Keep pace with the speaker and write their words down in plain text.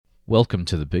Welcome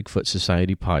to the Bigfoot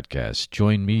Society podcast.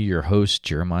 Join me, your host,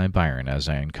 Jeremiah Byron, as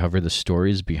I uncover the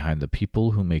stories behind the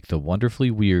people who make the wonderfully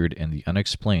weird and the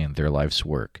unexplained their life's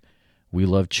work. We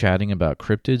love chatting about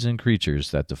cryptids and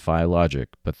creatures that defy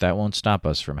logic, but that won't stop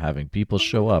us from having people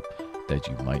show up that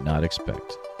you might not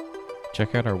expect.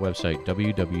 Check out our website,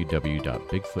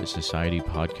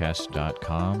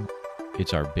 www.bigfootsocietypodcast.com.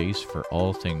 It's our base for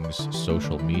all things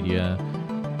social media,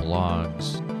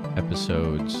 blogs,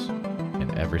 episodes,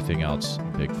 and everything else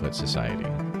Bigfoot Society.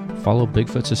 Follow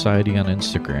Bigfoot Society on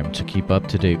Instagram to keep up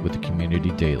to date with the community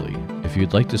daily. If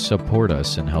you'd like to support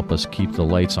us and help us keep the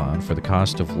lights on for the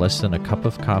cost of less than a cup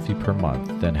of coffee per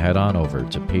month, then head on over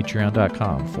to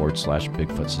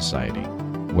patreon.com/Bigfoot Society,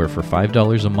 where for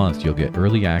 $5 a month you'll get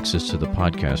early access to the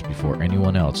podcast before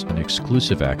anyone else and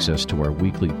exclusive access to our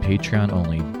weekly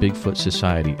Patreon-only Bigfoot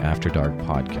Society After Dark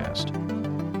podcast.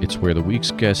 It's where the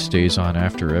week's guest stays on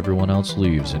after everyone else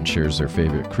leaves and shares their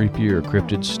favorite creepy or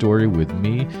cryptid story with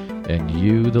me and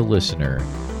you, the listener,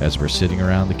 as we're sitting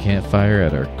around the campfire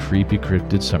at our creepy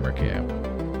cryptid summer camp.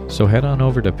 So head on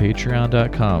over to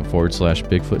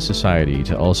patreon.com/Bigfoot Society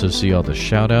to also see all the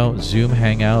shout-out, Zoom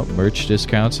hangout, merch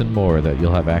discounts, and more that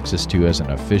you'll have access to as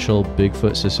an official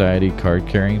Bigfoot Society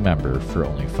card-carrying member for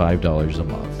only $5 a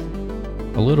month.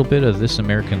 A little bit of This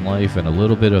American Life and a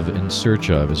little bit of In Search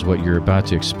Of is what you're about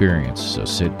to experience, so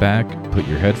sit back, put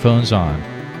your headphones on,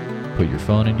 put your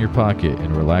phone in your pocket,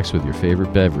 and relax with your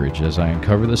favorite beverage as I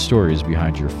uncover the stories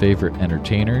behind your favorite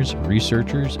entertainers,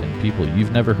 researchers, and people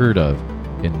you've never heard of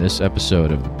in this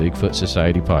episode of the Bigfoot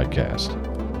Society podcast.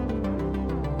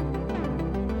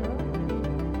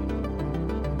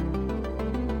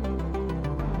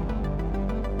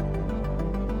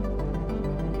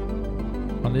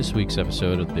 On this week's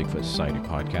episode of the Bigfoot Society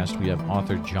podcast, we have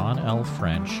author John L.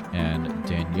 French and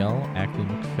Danielle Ackley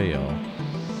McPhail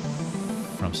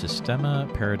from Systema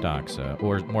Paradoxa,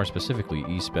 or more specifically,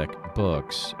 eSpec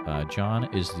Books.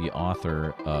 John is the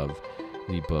author of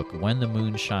the book When the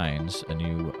Moon Shines, a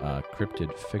new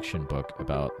cryptid fiction book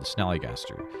about the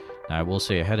Snallygaster. Now, I will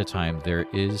say ahead of time, there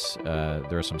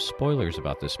are some spoilers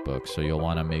about this book, so you'll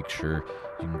want to make sure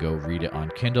you can go read it on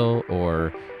Kindle,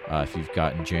 or if you've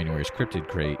gotten January's Cryptid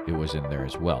Crate, it was in there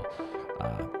as well.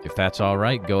 If that's all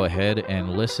right, go ahead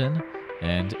and listen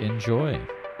and enjoy.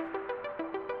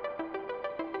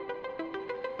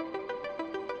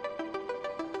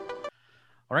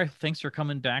 All right, thanks for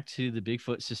coming back to the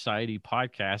Bigfoot Society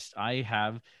podcast. I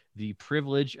have the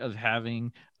privilege of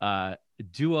having a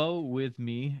duo with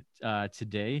me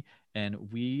today,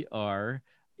 and we are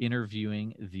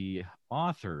interviewing the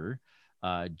author,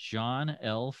 John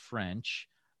L. French,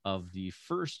 of the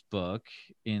first book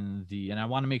and I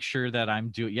want to make sure that I'm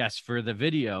doing, yes, for the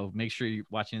video, make sure you're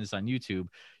watching this on YouTube.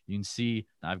 You can see,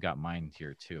 I've got mine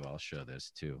here too. I'll show this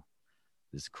too.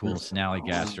 This cool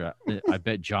Snallygaster. I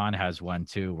bet John has one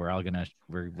too. We're gonna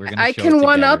I show can it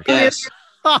one up together. this.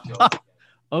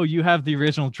 Oh, you have the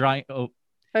original drawing. Oh,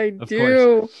 I of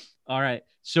do. course. All right.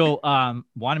 So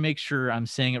want to make sure I'm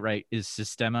saying it right. Is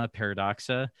Systema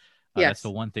Paradoxa? Yes. That's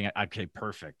the one thing. Okay,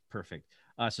 perfect.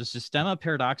 So Systema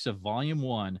Paradoxa Volume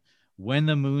 1, When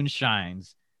the Moon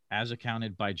Shines, as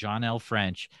accounted by John L.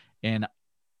 French. And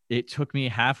it took me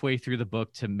halfway through the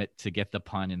book to get the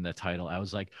pun in the title. I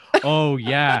was like, oh,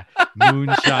 yeah,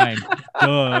 moonshine.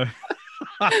 Duh.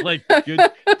 Like,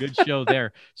 good show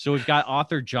there. So we've got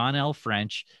author John L.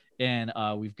 French, and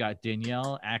we've got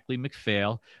Danielle Ackley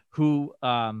McPhail, who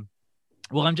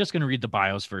well, I'm just going to read the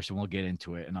bios first, and we'll get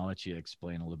into it, and I'll let you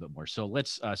explain a little bit more. So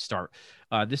let's start.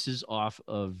 This is off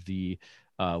of the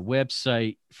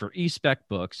website for eSpec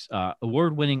Books.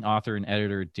 Award-winning author and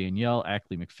editor Danielle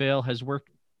Ackley McPhail has worked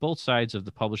both sides of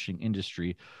the publishing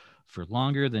industry for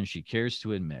longer than she cares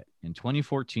to admit. In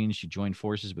 2014, she joined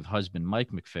forces with husband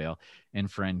Mike McPhail and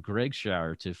friend Greg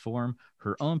Schauer to form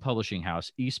her own publishing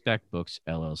house, eSpec Books,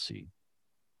 LLC.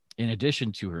 In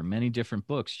addition to her many different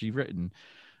books she's written,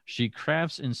 she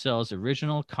crafts and sells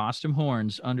original costume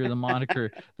horns under the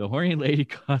moniker The Horny Lady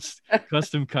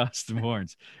Custom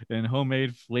Horns, and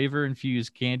homemade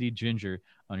flavor-infused candied ginger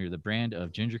under the brand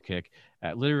of Ginger Kick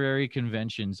at literary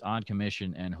conventions, on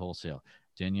commission, and wholesale.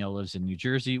 Danielle lives in New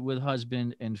Jersey with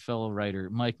husband and fellow writer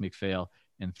Mike McPhail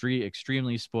and 3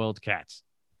 extremely spoiled cats.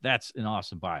 That's an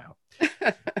awesome bio.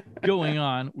 Going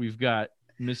on, we've got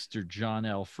Mr. John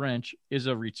L. French is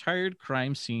a retired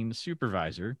crime scene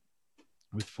supervisor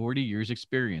with 40 years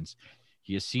experience.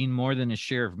 He has seen more than his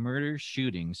share of murders,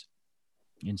 shootings,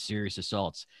 and serious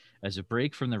assaults. As a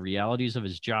break from the realities of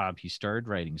his job, he started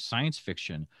writing science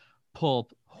fiction,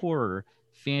 pulp, horror,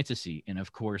 fantasy, and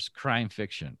of course, crime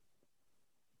fiction.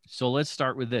 So let's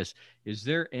start with this. Is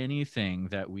there anything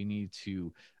that we need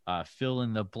to fill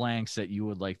in the blanks that you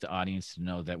would like the audience to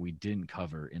know that we didn't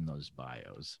cover in those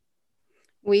bios?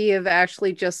 We have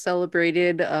actually just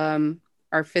celebrated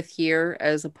our 5th year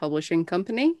as a publishing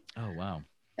company, Oh, wow.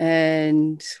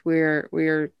 and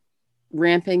we're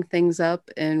ramping things up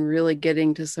and really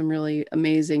getting to some really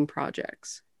amazing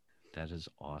projects. That is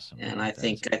awesome. And I That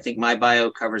is think my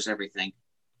bio covers everything.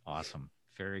 awesome.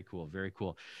 Very cool. Very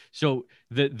cool. So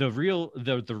the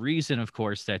reason, of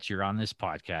course, that you're on this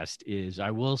podcast is,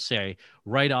 I will say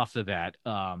right off the bat,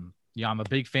 yeah, I'm a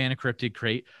big fan of Cryptid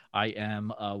Crate. I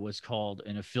am was called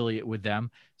an affiliate with them.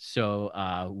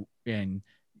 So and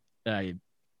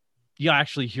you'll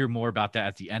actually hear more about that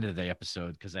at the end of the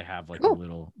episode, because I have like a Cool.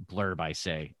 little blurb I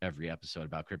say every episode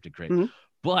about Cryptid Crate. Mhm.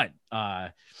 But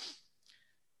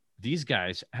these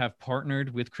guys have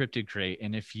partnered with Cryptid Crate,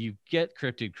 and if you get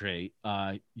Cryptid Crate,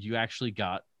 you actually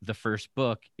got the first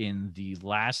book in the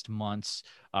last month's,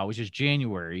 which is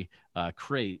January,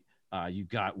 crate. You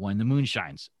got When the Moon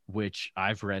Shines, which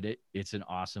I've read it. It's an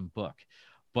awesome book.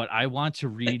 But I want to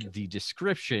read the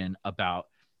description about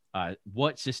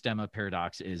what Systema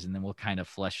Paradox is, and then we'll kind of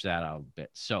flesh that out a bit.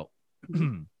 So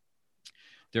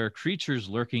there are creatures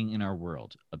lurking in our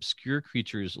world, obscure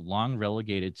creatures long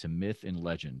relegated to myth and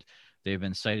legend. They have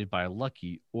been sighted by a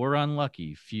lucky or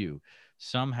unlucky few.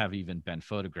 Some have even been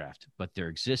photographed, but their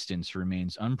existence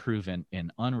remains unproven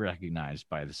and unrecognized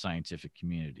by the scientific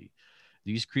community.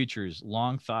 These creatures,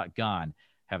 long thought gone,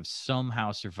 have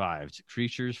somehow survived.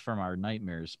 Creatures from our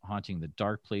nightmares haunting the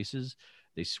dark places.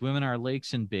 They swim in our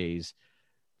lakes and bays.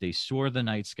 They soar the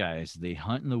night skies. They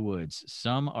hunt in the woods.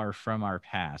 Some are from our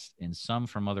past, and some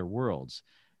from other worlds,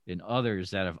 and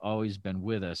others that have always been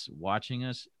with us, watching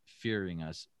us, fearing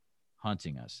us,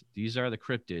 hunting us. These are the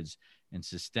cryptids, and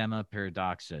Systema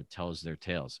Paradoxa tells their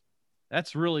tales.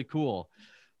 That's really cool.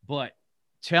 But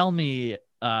tell me,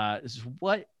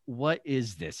 what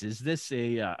is this? Is this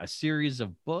a series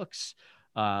of books?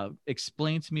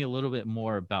 Explain to me a little bit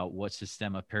more about what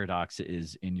Systema Paradoxa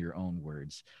is in your own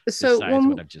words, So besides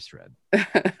what I've just read.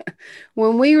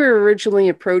 when we were originally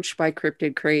approached by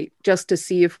Cryptid Crate just to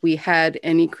see if we had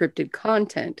any cryptid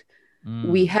content,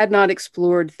 we had not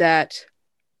explored that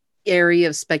area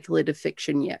of speculative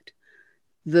fiction yet.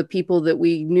 The people that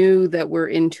we knew that were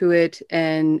into it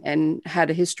and had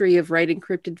a history of writing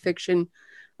cryptid fiction,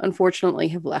 unfortunately,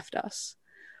 have left us.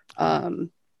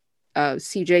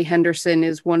 CJ Henderson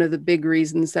is one of the big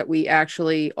reasons that we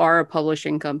actually are a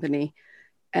publishing company,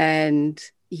 and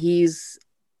he's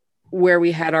where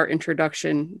we had our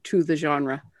introduction to the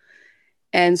genre.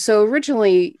 And so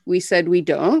originally we said we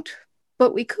don't,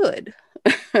 but we could.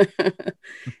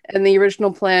 And the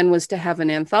original plan was to have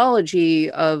an anthology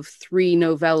of 3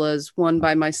 novellas, one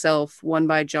by myself, one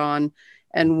by John,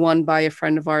 and one by a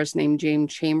friend of ours named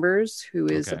James Chambers, who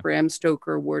is a Bram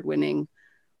Stoker award-winning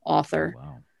author. Oh,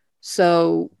 wow.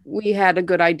 So we had a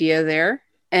good idea there.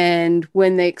 And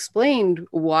when they explained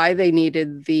why they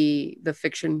needed the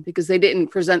fiction, because they didn't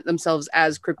present themselves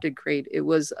as Cryptid Crate, it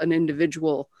was an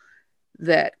individual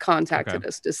that contacted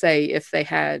us to say if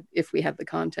we had the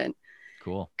content.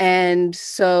 Cool. And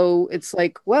so it's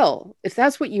like, well, if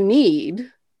that's what you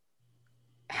need,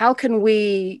 how can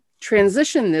we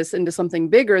transition this into something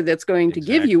bigger that's going to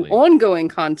give you ongoing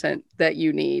content that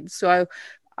you need? So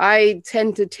I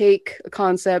tend to take a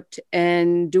concept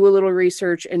and do a little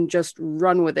research and just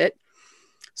run with it.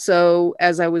 So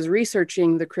as I was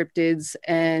researching the cryptids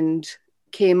and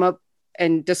came up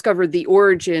and discovered the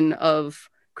origin of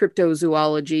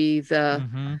cryptozoology,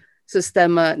 the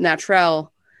Systema Naturale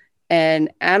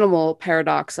and Animal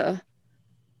Paradoxa,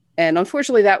 and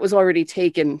unfortunately that was already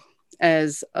taken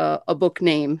as a book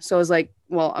name. So I was like,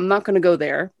 well, I'm not going to go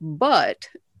there, but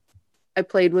I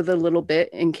played with it a little bit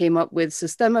and came up with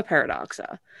Systema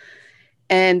Paradoxa.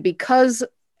 And because,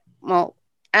 well,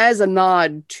 as a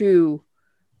nod to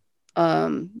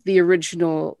the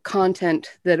original content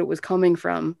that it was coming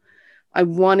from, I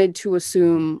wanted to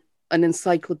assume an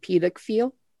encyclopedic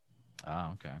feel.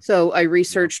 Oh, okay. So I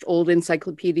researched old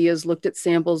encyclopedias, looked at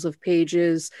samples of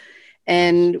pages,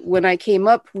 and when I came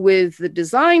up with the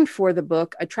design for the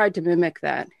book, I tried to mimic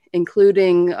that,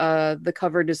 including the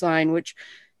cover design, which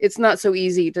it's not so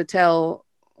easy to tell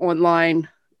online,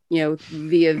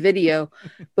 via video,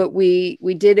 but we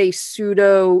did a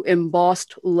pseudo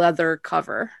embossed leather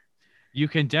cover. You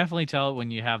can definitely tell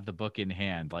when you have the book in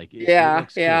hand. Like, it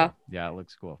looks cool. Yeah, it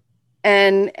looks cool.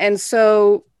 And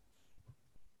so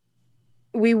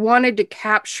we wanted to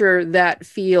capture that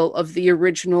feel of the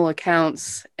original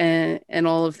accounts and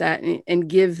all of that, and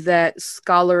give that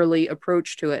scholarly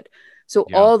approach to it. So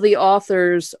all the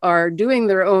authors are doing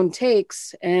their own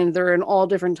takes, and they're in all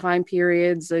different time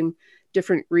periods and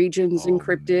different regions and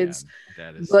cryptids.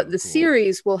 But the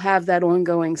series will have that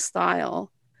ongoing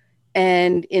style.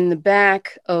 And in the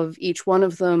back of each one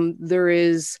of them, there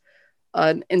is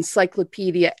an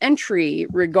encyclopedia entry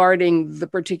regarding the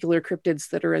particular cryptids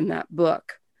that are in that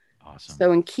book. Awesome.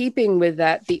 So in keeping with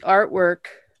that, the artwork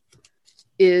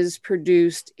is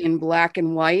produced in black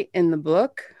and white in the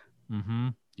book. Mm-hmm.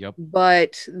 Yep.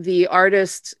 But the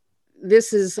artist,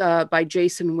 this is by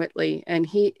Jason Whitley, and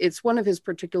it's one of his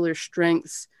particular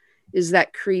strengths is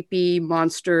that creepy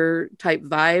monster type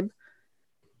vibe.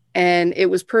 And it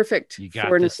was perfect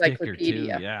for an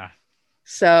encyclopedia. Too, yeah.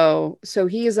 So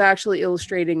he is actually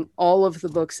illustrating all of the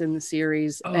books in the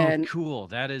series. Oh, and cool.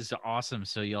 That is awesome.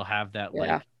 So you'll have that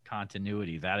like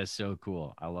continuity. That is so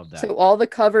cool. I love that. So all the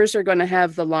covers are going to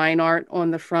have the line art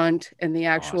on the front and the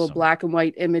actual black and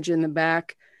white image in the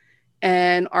back.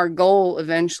 And our goal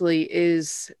eventually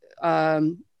is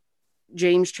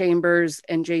James Chambers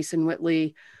and Jason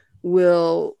Whitley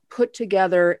will put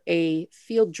together a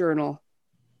field journal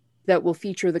that will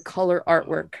feature the color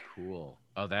artwork. Oh, cool.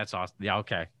 Oh, that's awesome. Yeah,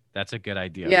 okay. That's a good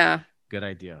idea. Yeah. Good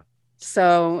idea.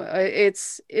 So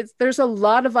it's there's a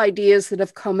lot of ideas that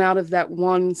have come out of that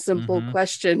one simple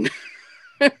question.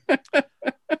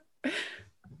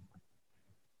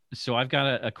 So I've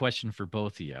got a question for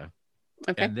both of you.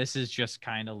 Okay. And this is just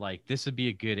kind of like, this would be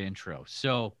a good intro.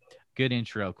 So good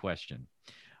intro question.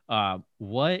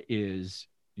 What is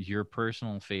your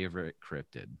personal favorite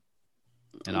cryptid?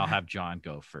 And I'll have John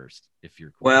go first if you're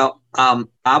cool. Well,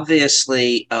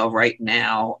 obviously right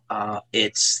now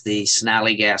it's the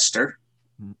Snallygaster,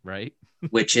 right?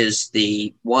 Which is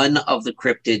the one of the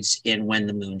cryptids in When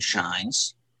the Moon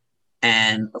Shines.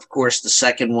 And of course the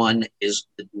second one is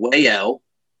the Dwayyo,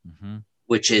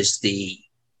 which is the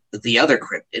other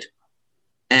cryptid.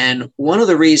 And one of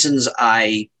the reasons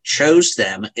I chose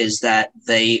them is that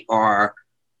they are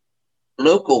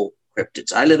local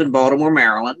cryptids. I live in Baltimore,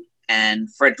 Maryland,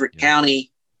 and Frederick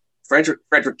County,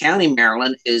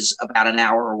 Maryland is about an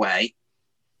hour away.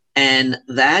 And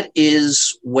that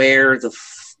is where the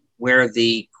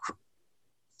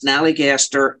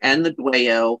Snallygaster and the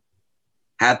Dwayyo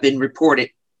have been reported,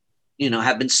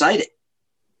 have been sighted.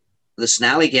 The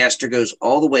Snallygaster goes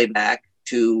all the way back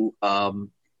to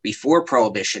before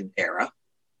Prohibition era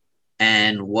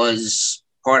and was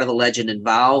part of the legend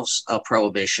involves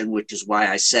Prohibition, which is why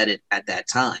I said it at that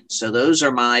time. So those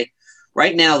are my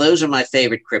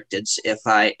favorite cryptids. If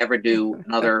I ever do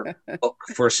another book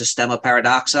for Systema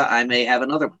Paradoxa, I may have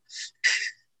another one.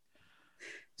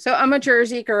 So I'm a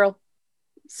Jersey girl.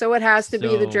 So it has to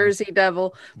be the Jersey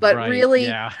Devil. But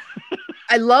really,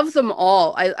 I love them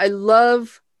all. I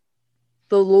love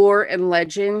the lore and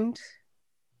legend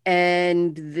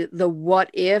and the what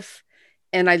if.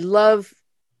 And I love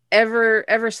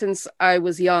ever since I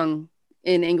was young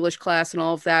in English class and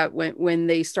all of that, when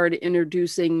they started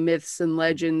introducing myths and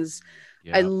legends,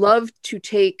 I love to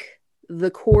take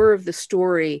the core of the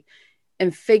story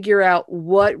and figure out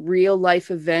what real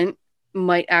life event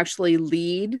might actually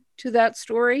lead to that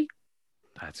story.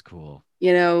 That's cool.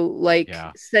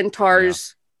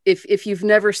 Centaurs. If you've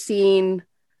never seen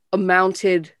a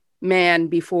mounted man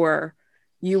before,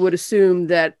 you would assume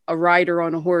that a rider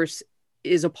on a horse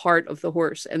is a part of the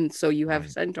horse, and so you have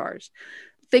centaurs,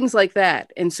 things like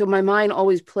that. And so my mind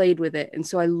always played with it, and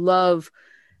so I love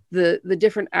the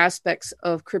different aspects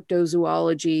of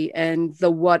cryptozoology and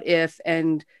the what if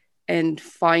and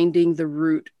finding the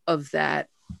root of that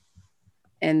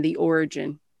and the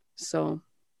origin. So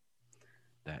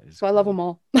that is cool. I love them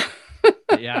all.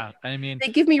 Yeah, I mean, they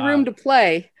give me room to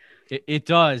play. It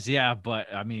does, yeah.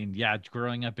 But I mean,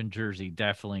 growing up in Jersey,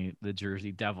 definitely the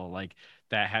Jersey Devil, like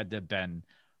that had to have been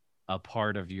a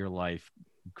part of your life.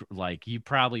 Like you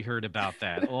probably heard about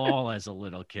that all as a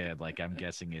little kid. Like I'm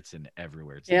guessing it's in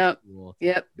everywhere. It's cool.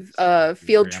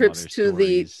 Field trips to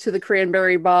the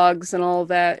cranberry bogs and all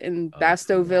that in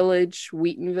Basto cool. Village,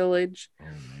 Wheaton Village. Oh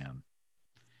man,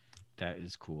 that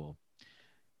is cool.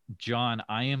 John,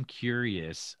 I am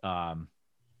curious.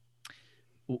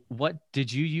 What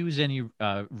did you use any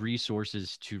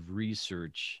resources to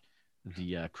research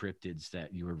the cryptids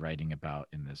that you were writing about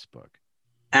in this book?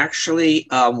 Actually,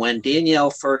 when Danielle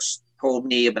first told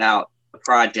me about the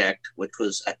project, which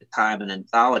was at the time an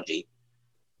anthology,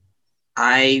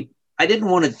 I didn't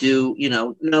want to do,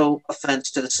 no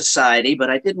offense to the society, but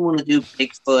I didn't want to do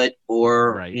Bigfoot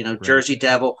or, Jersey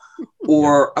Devil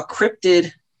or a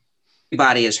cryptid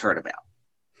everybody has heard about.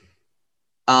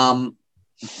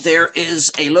 There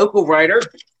is a local writer,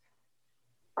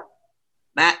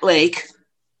 Matt Lake,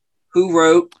 who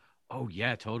wrote. Oh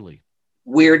yeah, totally.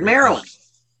 Weird Maryland.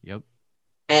 Yep.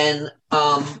 And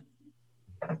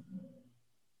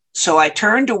so I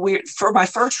turned to Weird. For my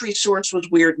first resource was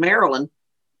Weird Maryland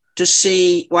to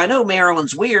see. Well, I know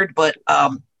Maryland's weird, but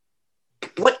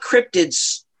what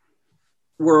cryptids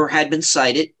had been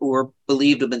cited or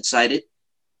believed to have been cited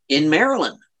in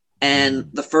Maryland? And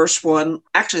the first one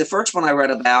I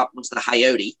read about was the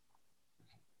Coyote,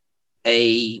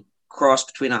 a cross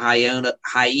between a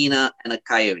hyena and a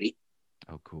coyote.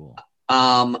 Oh, cool.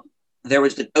 There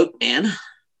was the Goat Man.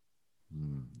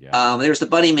 Yeah. There was the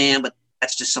Bunny Man, but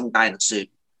that's just some guy in a suit.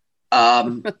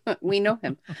 We know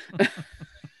him.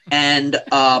 And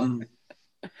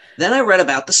then I read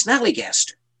about the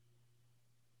Snallygaster,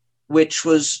 which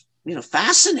was,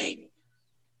 fascinating.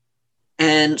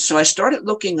 And so I started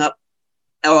looking up.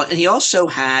 Oh, and he also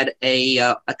had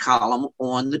a column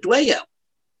on the Dueño,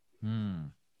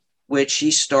 which he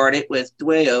started with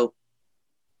Dueño.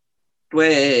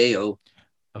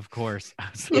 Of course.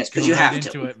 Yes, because you have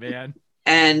into it, man.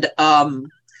 And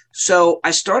so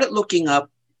I started looking up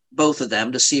both of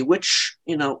them to see which,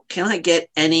 can I get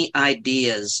any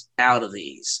ideas out of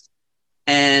these?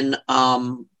 And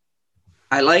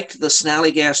I liked the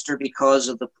Snallygaster because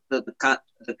of the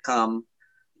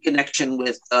connection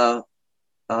with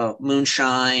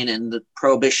moonshine and the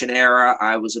Prohibition era.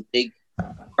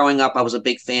 Growing up, I was a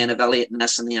big fan of Eliot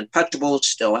Ness and the Untouchables,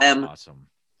 still am. Awesome.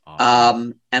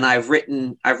 And I've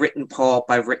written pulp,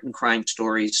 I've written crime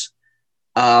stories.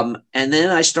 And then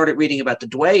I started reading about the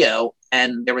Dueño,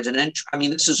 and there was an entry. I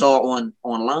mean, this is all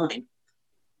online.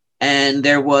 And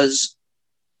there was,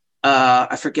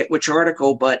 I forget which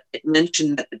article, but it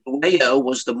mentioned that the Dueño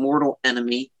was the mortal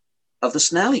enemy of the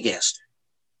Snallygaster.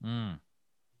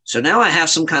 So now I have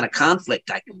some kind of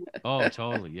conflict. Oh,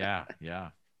 totally. Yeah. Yeah.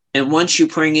 And once you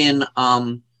bring in,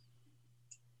 a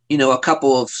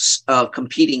couple of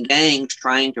competing gangs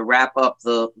trying to wrap up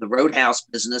the roadhouse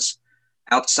business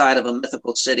outside of a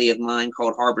mythical city of mine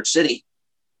called Harbor City,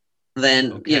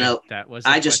 then, okay. That was the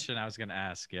question I was going to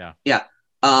ask. Yeah. Yeah.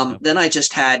 Then I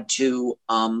just had to,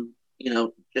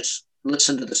 just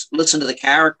listen to the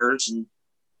characters and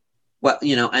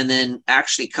and then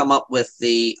actually come up with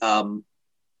the,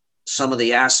 some of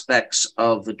the aspects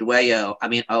of the Dueño,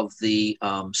 of the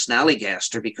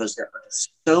Snallygaster, because there are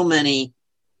so many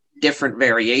different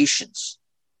variations.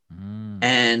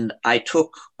 And I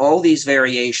took all these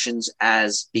variations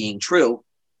as being true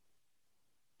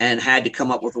and had to come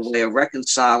up with a way of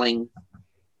reconciling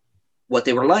what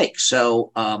they were like.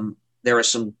 So there are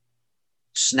some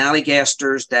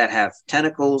Snallygasters that have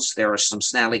tentacles. There are some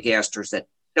Snallygasters that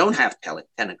don't have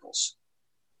tentacles.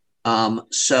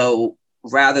 So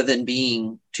rather than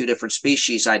being two different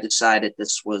species, I decided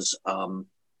these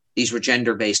were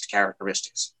gender-based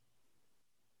characteristics.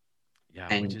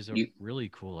 Yeah, which is a really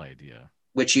cool idea.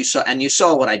 Which you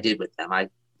saw what I did with them.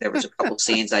 There was a couple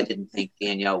scenes I didn't think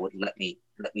Danielle would let me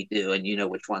do, and you know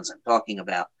which ones I'm talking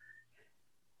about.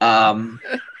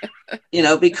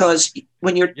 Because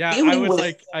when you're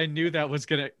I knew that was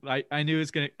gonna. I knew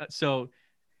it's gonna. So,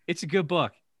 it's a good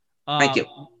book. Thank you.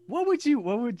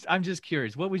 I'm just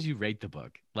curious. What would you rate the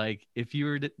book? Like, if you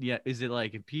were to, is it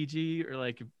like a PG or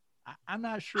like? I'm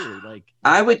not sure. Like,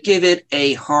 I would give it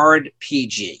a hard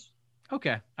PG.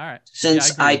 Okay. All right.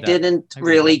 Since I didn't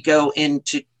really go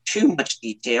into too much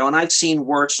detail, and I've seen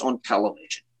worse on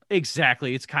television.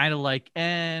 Exactly. It's kind of like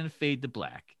and fade to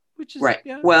black, which is right.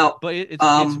 Yeah, well, but it's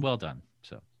well done.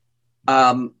 So,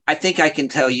 I think I can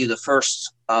tell you the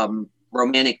first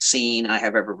romantic scene I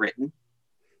have ever written.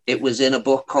 It was in a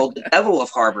book called The Devil of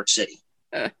Harbor City,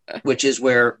 which is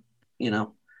where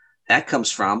that comes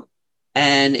from,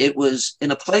 and it was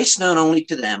in a place known only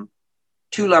to them.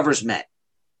 Two lovers met.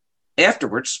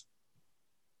 Afterwards,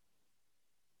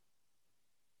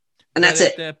 and that's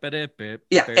it.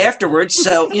 Yeah, afterwards.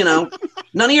 So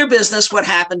none of your business what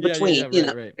happened between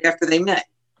right. After they met.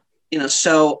 And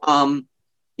same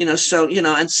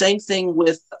thing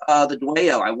with the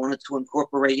Dueño. I wanted to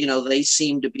incorporate. They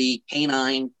seem to be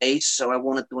canine based, so I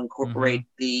wanted to incorporate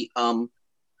the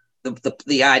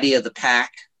idea of the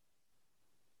pack.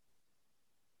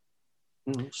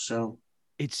 So.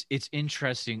 It's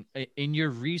interesting in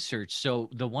your research. So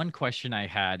the one question I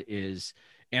had is,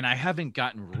 and I haven't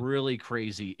gotten really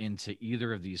crazy into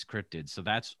either of these cryptids. So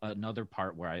that's another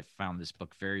part where I found this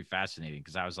book very fascinating,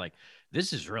 because I was like,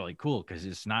 this is really cool, because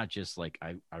it's not just like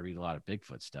I read a lot of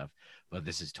Bigfoot stuff, but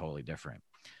this is totally different.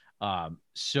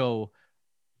 So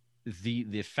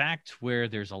the fact where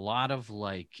there's a lot of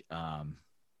like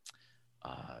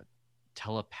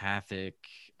telepathic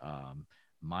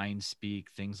mind speak,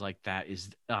 things like that,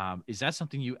 is that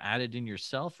something you added in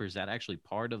yourself, or is that actually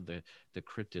part of the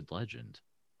cryptid legend?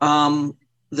 The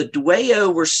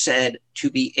Dwayyo were said to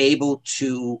be able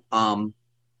to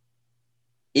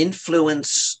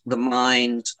influence the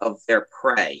minds of their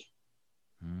prey,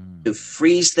 to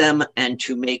freeze them and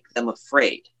to make them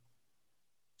afraid.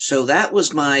 So that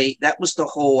was the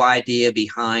whole idea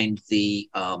behind the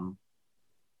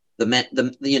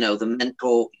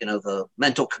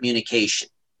mental communication.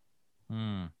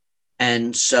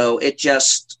 And so it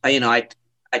just, I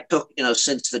took,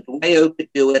 since the Dwayyo could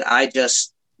do it, I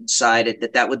just decided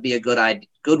that would be a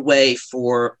good way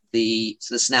for the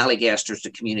Snallygasters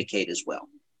to communicate as well.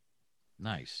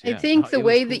 Nice. Yeah. I think the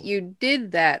way that you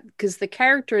did that, because the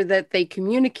character that they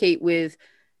communicate with,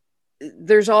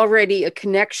 there's already a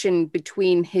connection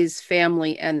between his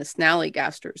family and the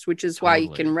Snallygasters, which is why you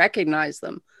can recognize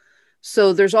them.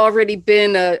 So there's already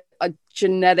been a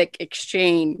genetic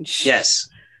exchange. Yes.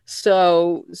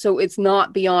 So it's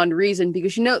not beyond reason,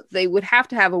 because they would have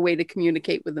to have a way to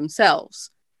communicate with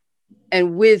themselves,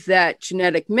 and with that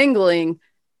genetic mingling,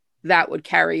 that would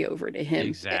carry over to him.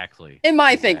 Exactly. In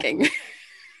my thinking.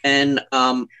 And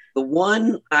the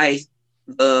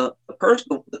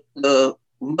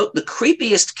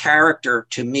creepiest character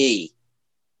to me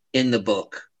in the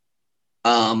book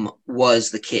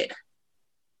was the kid.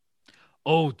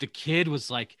 Oh, the kid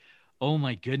was like, oh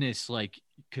my goodness, like,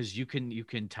 because you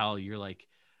can tell, you're like,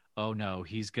 oh no,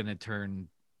 he's gonna turn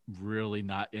really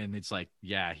not, and it's like,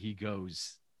 yeah, he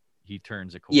turns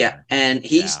a corner. Yeah, and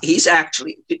he's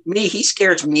actually, he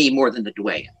scares me more than the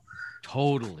Dwayyo.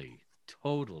 Totally.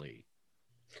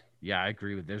 Yeah, I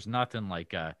agree with. There's nothing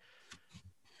like an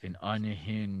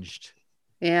unhinged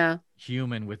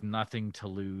human with nothing to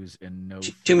lose and no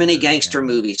too many gangster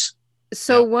movies.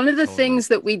 So one of the things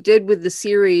that we did with the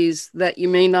series that you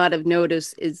may not have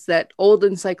noticed is that old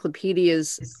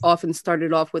encyclopedias often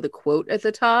started off with a quote at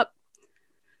the top.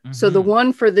 Mm-hmm. So the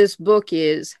one for this book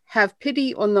is, "Have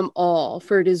pity on them all,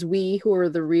 for it is we who are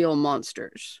the real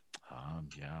monsters."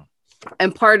 Yeah.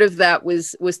 And part of that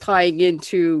was tying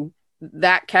into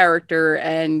that character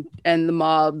and the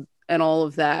mob and all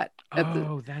of that.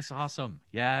 Oh, that's awesome.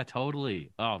 Yeah,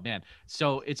 totally. Oh man.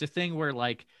 So it's a thing where,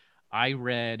 like, I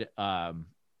read the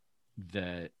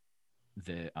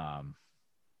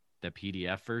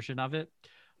PDF version of it,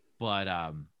 but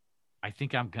I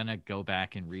think I'm gonna go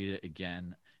back and read it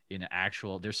again in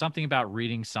actual. There's something about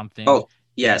reading something in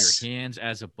your hands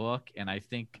as a book, and I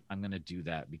think I'm gonna do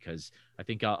that, because I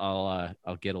think I'll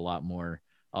get a lot more.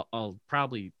 I'll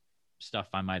probably stuff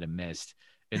I might have missed,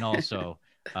 and also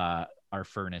our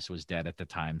furnace was dead at the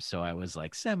time, so I was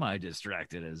like semi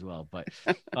distracted as well. But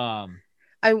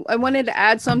I wanted to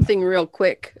add something real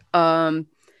quick,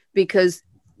 because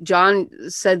John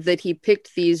said that he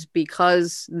picked these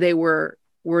because they were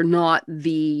not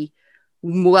the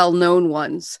well-known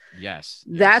ones. Yes.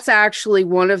 That's actually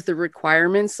one of the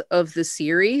requirements of the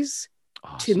series.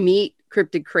 Awesome. To meet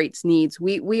Cryptid Crate's needs.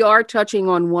 We are touching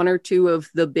on one or two of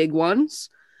the big ones.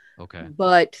 Okay.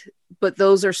 But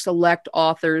those are select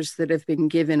authors that have been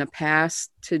given a pass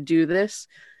to do this.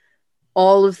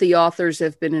 All of the authors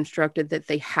have been instructed that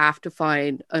they have to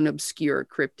find an obscure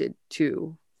cryptid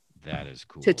that is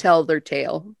cool, to tell their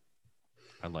tale.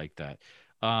 I like that.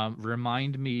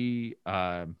 Remind me,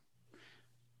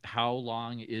 how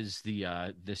long is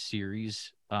the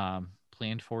series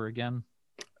planned for again?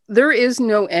 There is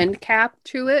no end cap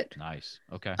to it. Nice.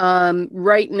 Okay.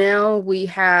 Right now we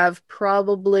have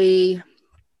probably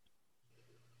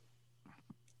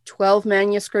 12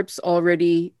 manuscripts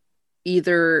already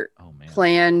either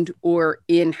planned or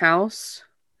in-house.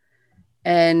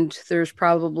 And there's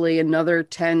probably another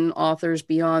 10 authors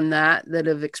beyond that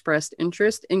have expressed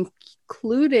interest,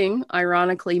 including,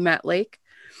 ironically, Matt Lake.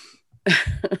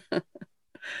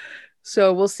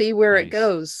 So we'll see where it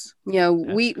goes.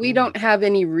 We don't have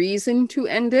any reason to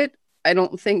end it. I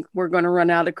don't think we're going to run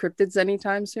out of cryptids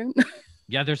anytime soon.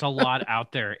 Yeah, there's a lot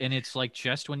out there. And it's like,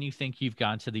 just when you think you've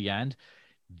gone to the end,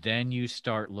 then you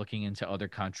start looking into other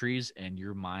countries and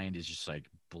your mind is just like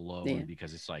blown,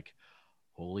 because it's like,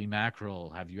 holy mackerel.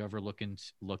 Have you ever looked into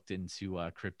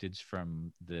cryptids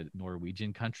from the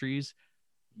Norwegian countries?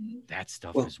 That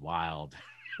stuff is wild.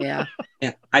 Yeah.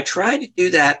 Yeah. I try to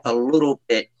do that a little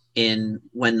bit in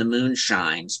When the Moon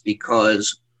Shines,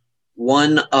 because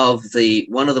one of the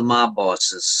mob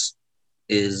bosses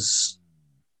is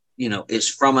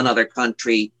from another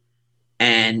country,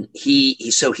 and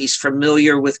he's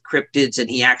familiar with cryptids, and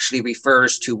he actually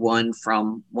refers to one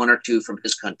or two from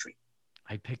his country.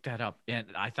 I picked that up, and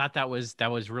I thought that was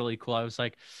really cool. I was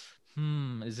like,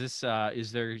 is this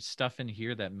is there stuff in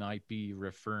here that might be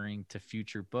referring to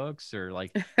future books, or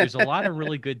like, there's a lot of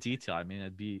really good detail. I mean,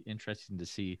 it'd be interesting to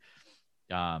see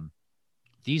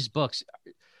these books.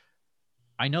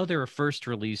 I know they were first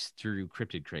released through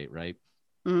Cryptid Crate, right?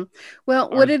 Mm-hmm.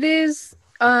 Well, what it is,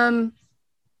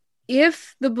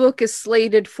 if the book is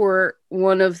slated for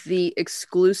one of the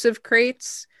exclusive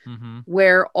crates,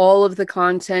 where all of the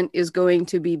content is going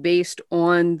to be based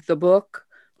on the book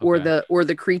or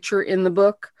the creature in the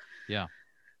book,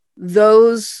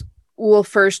 those will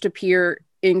first appear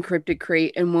in Cryptid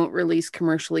Crate and won't release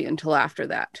commercially until after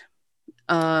that.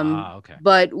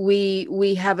 But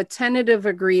we have a tentative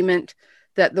agreement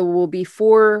that there will be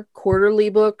 4 quarterly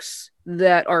books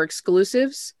that are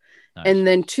exclusives, and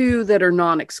then 2 that are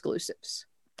non-exclusives.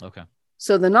 Okay.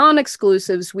 So the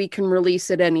non-exclusives we can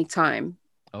release at any time,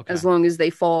 as long as they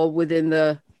fall within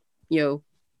the, the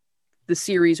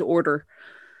series order.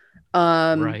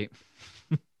 Right.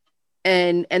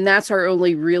 and that's our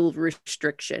only real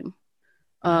restriction.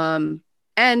 And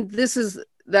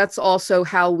that's also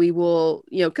how we will,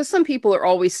 because some people are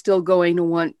always still going to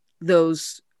want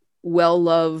those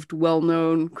well-loved,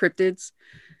 well-known cryptids.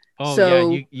 Oh,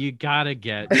 so, yeah, you gotta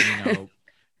get,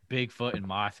 Bigfoot and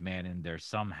Mothman in there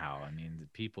somehow. I mean,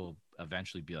 people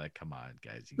eventually be like, come on,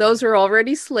 guys. Those are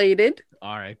already slated.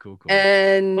 All right, cool.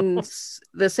 And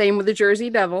the same with the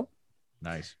Jersey Devil.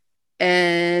 Nice.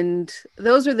 And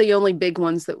those are the only big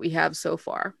ones that we have so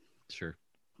far. Sure.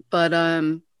 But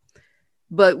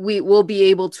we will be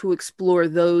able to explore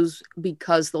those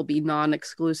because they'll be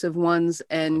non-exclusive ones.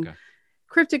 And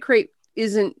Cryptid Crate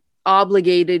isn't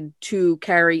obligated to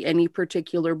carry any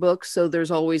particular book, so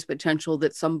there's always potential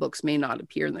that some books may not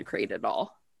appear in the crate at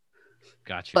all.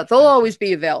 Gotcha. But they'll always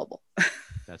be available.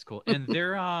 That's cool. And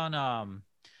they're on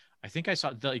I think I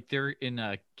saw they're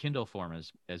in Kindle form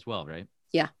as well, right?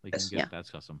 Yeah. That's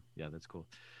awesome. Yeah, that's cool.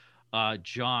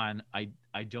 John, I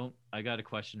got a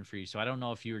question for you. So I don't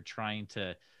know if you were trying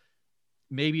to,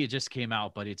 maybe it just came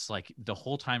out, but it's like the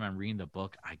whole time I'm reading the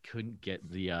book, I couldn't get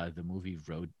the movie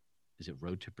Road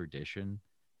to Perdition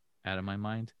out of my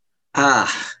mind.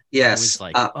 Yes. I was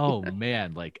like, oh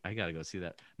man, like I gotta go see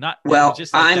that.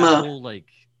 Just like that whole like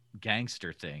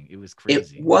gangster thing. It was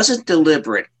crazy. It wasn't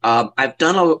deliberate. I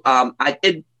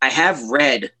have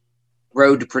read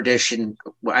Road to Perdition.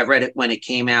 I read it when it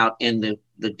came out in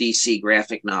the DC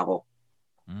graphic novel.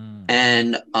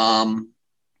 And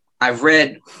I've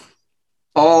read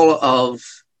all of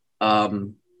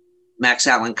Max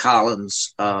Allan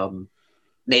Collins'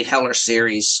 Nate Heller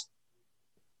series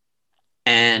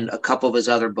and a couple of his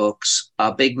other books.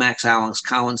 Big Max Allan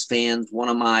Collins fan. One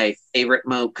of my favorite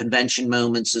convention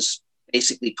moments is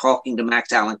basically talking to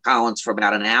Max Allan Collins for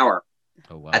about an hour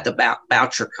at the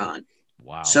BoucherCon.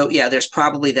 Wow. So yeah, there's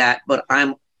probably that, but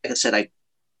like I said,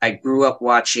 I grew up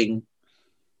watching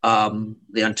The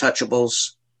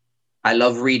Untouchables. I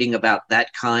love reading about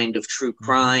that kind of true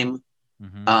crime.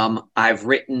 I've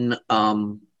written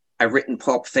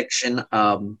Pulp Fiction.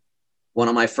 One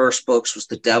of my first books was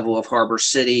The Devil of Harbor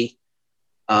City,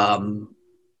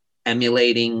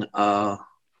 emulating at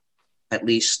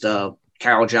least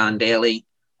Carol John Daly.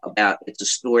 It's a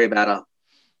story about a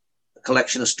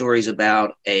collection of stories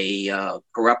about a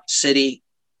corrupt city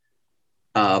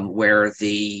where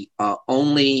the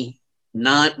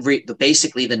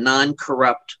basically the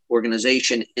non-corrupt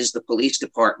organization is the police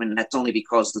department. And that's only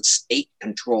because the state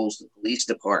controls the police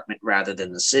department rather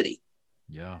than the city.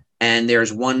 Yeah. And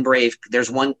there's one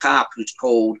cop who's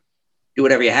told, do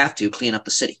whatever you have to, clean up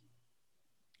the city.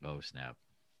 Oh, snap.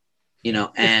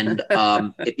 And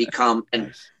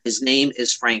his name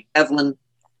is Frank Devlin,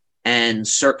 and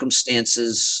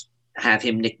circumstances have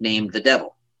him nicknamed the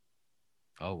Devil.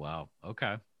 Oh, wow.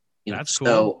 Okay. That's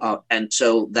cool.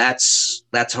 So that's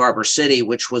Harbor City,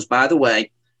 which was, by the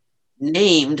way,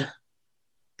 named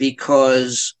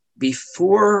because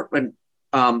before when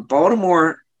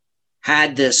Baltimore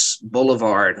had this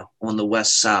boulevard on the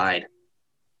west side,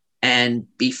 and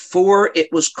before it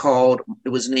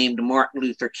was named Martin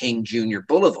Luther King Jr.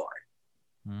 Boulevard.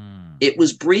 It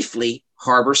was briefly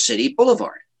Harbor City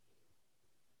Boulevard.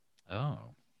 Oh.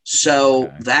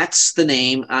 So that's the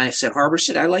name. I said Harbor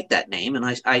City. I like that name, and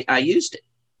I used it.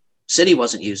 City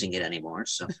wasn't using it anymore,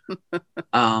 so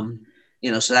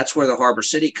so that's where the Harbor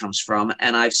City comes from.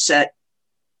 And I've set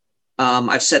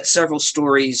several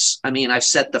stories. I mean, I've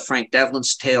set the Frank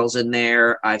Devlin's tales in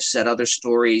there. I've set other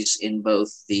stories in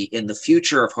the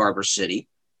future of Harbor City.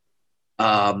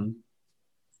 If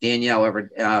Danielle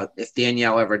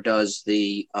ever does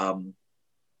the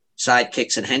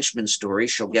sidekicks and henchmen story,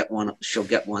 she'll get one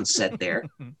set there.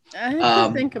 I have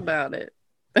to think about it.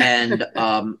 And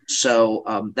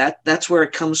so that's where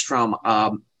it comes from.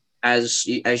 As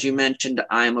you mentioned,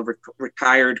 I'm a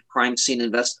retired crime scene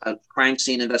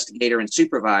investigator and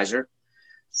supervisor.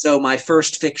 So my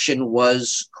first fiction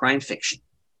was crime fiction.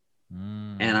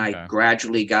 And I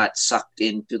gradually got sucked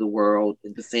into the world,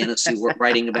 into fantasy,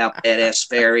 writing about badass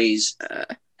fairies,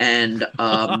 and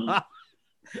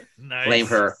Nice. blame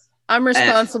her. I'm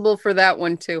responsible for that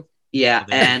one too. Yeah,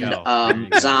 and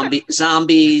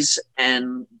zombies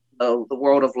and the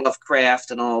world of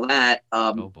Lovecraft and all that.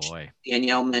 Oh boy!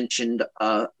 Danielle mentioned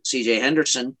C.J.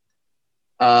 Henderson.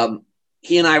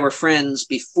 He and I were friends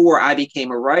before I became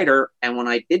a writer, and when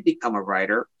I did become a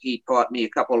writer, he taught me a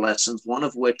couple of lessons. One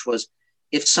of which was,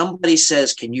 if somebody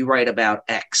says, "Can you write about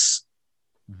X?"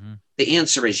 Mm-hmm. The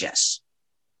answer is yes.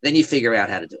 Then you figure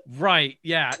out how to do it. Right?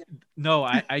 Yeah. No,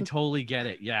 I totally get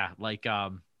it. Yeah, like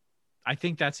I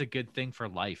think that's a good thing for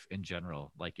life in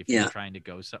general. Like if you're trying to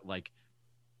go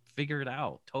figure it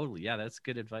out. Totally. Yeah, that's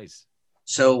good advice.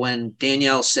 So when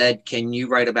Danielle said, "Can you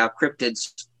write about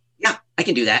cryptids?" Yeah, I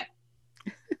can do that.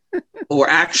 Or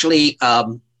actually,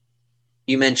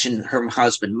 you mentioned her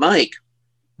husband, Mike.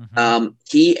 Mm-hmm.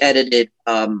 He edited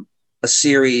a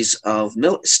series of,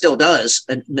 still does,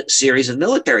 a series of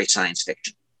military science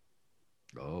fiction.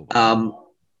 Oh, wow.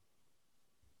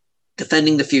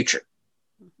 Defending the Future.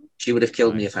 She would have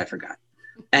killed me if I forgot.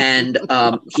 And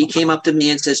he came up to me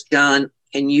and says, "John,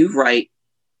 can you write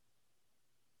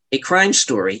a crime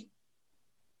story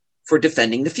for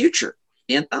Defending the Future,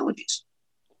 the anthologies?"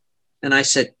 And I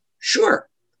said, "Sure."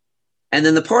 And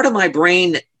then the part of my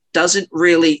brain that doesn't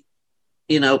really,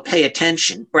 pay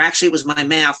attention, or actually it was my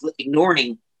mouth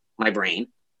ignoring my brain,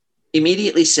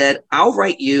 immediately said, "I'll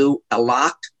write you a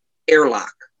locked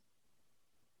airlock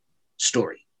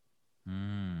story."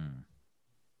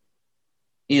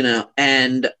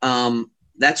 And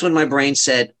that's when my brain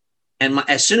said, and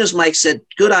as soon as Mike said,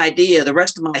 "Good idea," the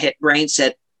rest of my brain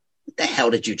said, "What the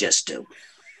hell did you just do?"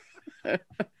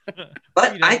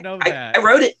 But I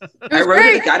wrote it. I wrote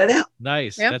it and got it out.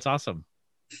 Nice. Yep. That's awesome.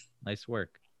 Nice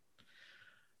work.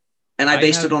 And I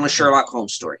based it on a Sherlock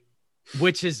Holmes story.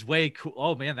 Which is way cool.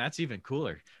 Oh, man, that's even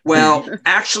cooler. Well,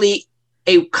 actually,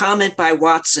 a comment by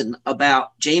Watson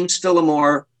about James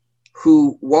Fillmore,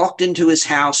 who walked into his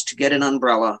house to get an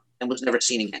umbrella and was never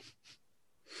seen again.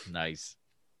 Nice.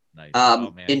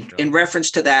 In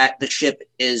reference to that, the ship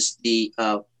is the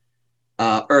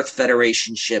Earth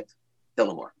Federation ship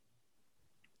Fillmore.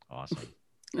 Awesome.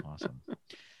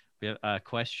 We have a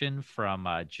question from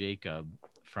Jacob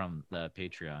from the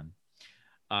Patreon.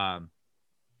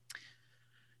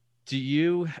 Do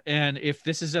you, and if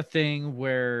this is a thing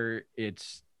where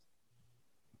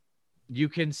you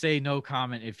can say no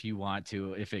comment if you want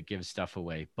to, if it gives stuff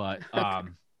away, but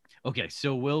okay,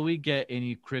 so will we get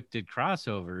any cryptid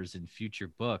crossovers in future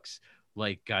books,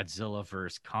 like Godzilla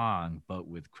vs. Kong, but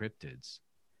with cryptids?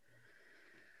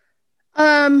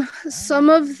 Some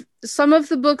of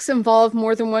the books involve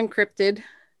more than one cryptid,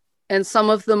 and some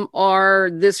of them are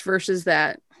this versus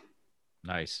that.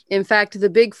 Nice. In fact,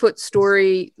 the Bigfoot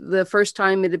story, the first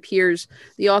time it appears,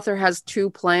 the author has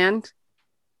two planned.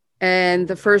 And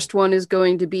the first one is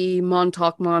going to be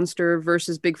Montauk Monster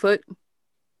versus Bigfoot.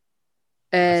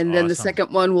 And then the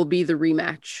second one will be the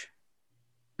rematch.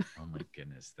 Oh my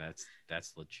goodness, that's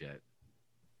legit.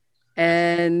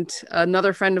 And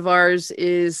another friend of ours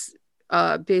is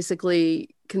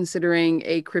basically considering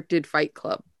a cryptid fight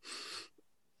club.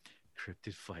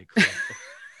 Cryptid fight club.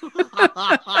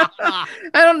 I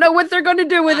don't know what they're going to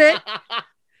do with it.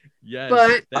 Yes,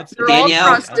 but that's they're all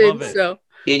trusted. So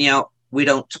Danielle, we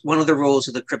don't. One of the rules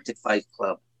of the Cryptid Fight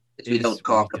Club is we don't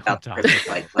talk about the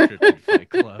Cryptid Fight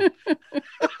Club.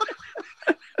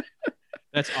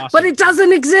 That's awesome. But it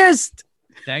doesn't exist.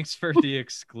 Thanks for the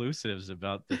exclusives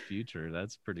about the future.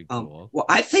 That's pretty cool. Well,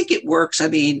 I think it works. I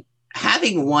mean,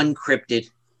 having one cryptid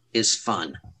is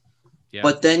fun. Yeah.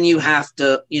 But then you have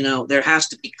to, there has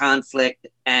to be conflict.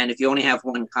 And if you only have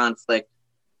one conflict,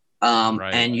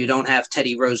 and you don't have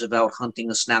Teddy Roosevelt hunting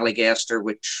a snallygaster,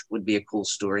 which would be a cool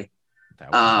story.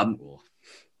 That would be cool.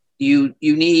 You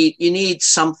need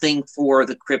something for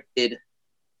the cryptid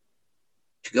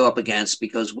to go up against,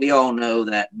 because we all know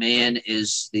that man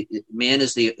is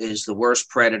the worst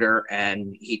predator,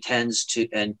 and he tends to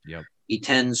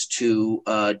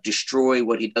destroy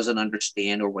what he doesn't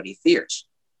understand or what he fears.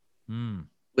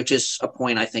 Which is a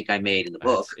point I think I made in the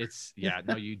book.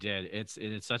 You did.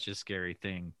 It's such a scary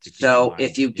thing to keep so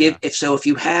if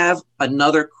you have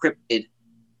another cryptid,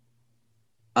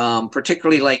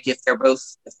 particularly like if they're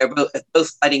both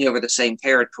fighting over the same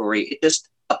territory, it just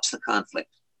ups the conflict.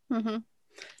 Mm-hmm.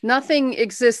 Nothing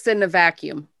exists in a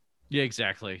vacuum. Yeah,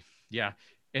 exactly. Yeah.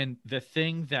 And the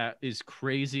thing that is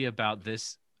crazy about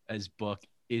this as book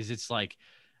is it's like,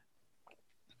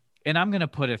 and I'm going to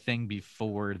put a thing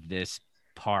before this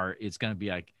part. It's going to be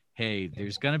like, hey,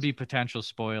 there's going to be potential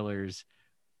spoilers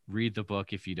read the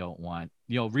book if you don't want,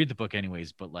 read the book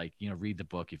anyways, but like, read the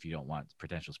book if you don't want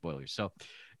potential spoilers. So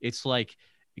it's like,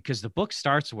 because the book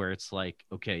starts where it's like,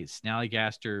 okay,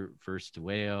 Snallygaster versus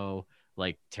Dwayyo,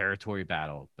 like territory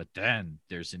battle, but then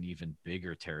there's an even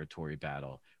bigger territory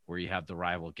battle where you have the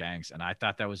rival gangs. And I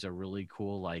thought that was a really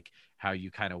cool, like how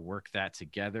you kind of work that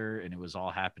together and it was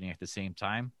all happening at the same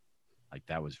time. Like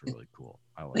that was really cool.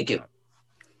 I like that.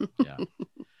 Yeah.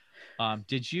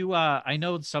 Did you, I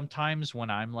know sometimes when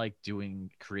I'm like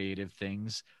doing creative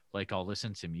things, like I'll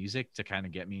listen to music to kind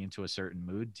of get me into a certain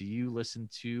mood. Do you listen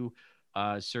to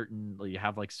you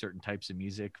have like certain types of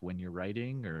music when you're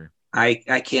writing, or? I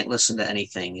can't listen to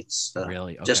anything. It's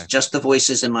really okay. just the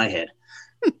voices in my head.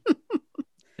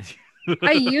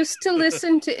 I used to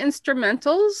listen to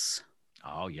instrumentals.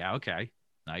 Oh yeah, okay,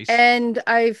 nice. And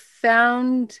I've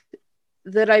found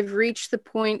that I've reached the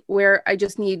point where I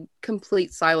just need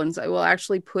complete silence. I will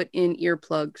actually put in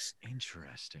earplugs.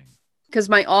 Interesting. Because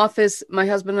my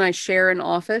husband and I share an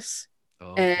office.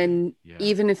 Okay. And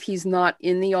even if he's not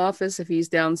in the office, if he's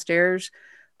downstairs,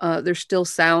 there's still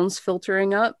sounds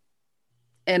filtering up.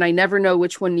 And I never know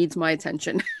which one needs my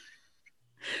attention.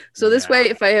 So this way,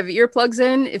 if I have earplugs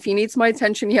in, if he needs my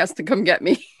attention, he has to come get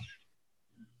me.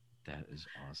 That is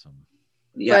awesome.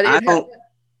 Yeah,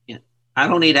 I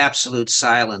don't need absolute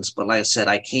silence, but like I said,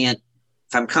 I can't,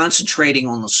 if I'm concentrating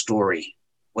on the story,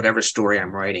 whatever story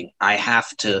I'm writing, I have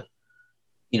to,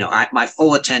 my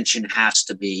full attention has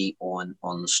to be on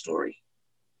the story.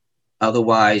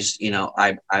 Otherwise,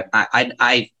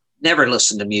 I never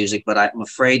listen to music, but I'm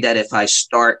afraid that if I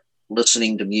start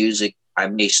listening to music, I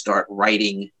may start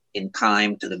writing in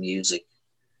time to the music.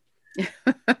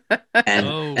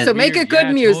 So make it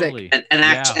good music. Totally. And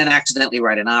accidentally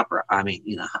write an opera. I mean,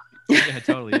 Yeah,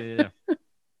 totally.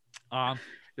 Yeah.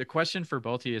 The question for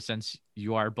both of you, since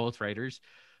you are both writers,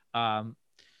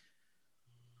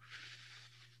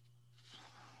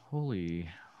 holy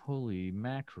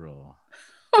mackerel.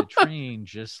 The train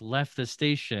just left the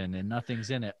station and nothing's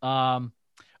in it. Oh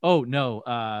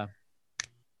no.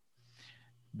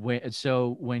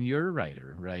 When you're a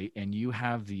writer, right, and you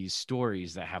have these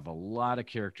stories that have a lot of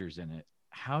characters in it,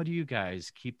 how do you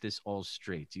guys keep this all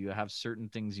straight? Do you have certain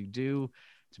things you do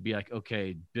to be like,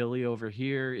 okay, Billy over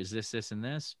here is this, and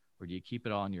this, or do you keep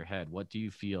it all in your head? What do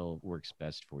you feel works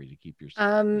best for you to keep your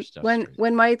stuff straight?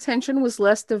 When my attention was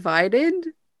less divided,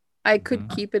 I could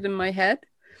keep it in my head.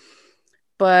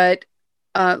 But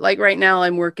like right now,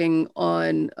 I'm working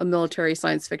on a military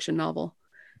science fiction novel.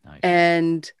 Nice.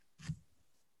 And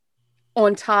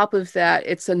on top of that,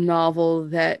 it's a novel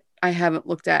that I haven't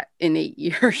looked at in 8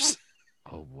 years.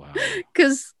 Oh, wow.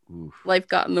 Because life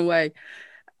got in the way.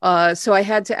 So I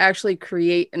had to actually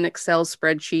create an Excel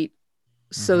spreadsheet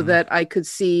so that I could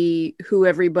see who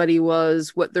everybody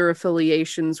was, what their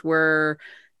affiliations were,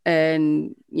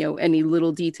 and, any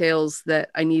little details that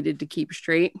I needed to keep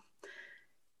straight.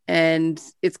 And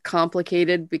it's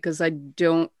complicated because I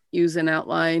don't use an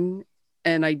outline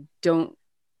and I don't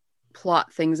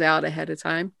plot things out ahead of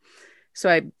time. So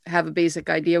I have a basic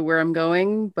idea where I'm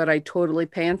going, but I totally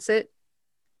pants it.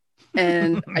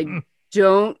 And I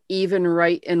don't even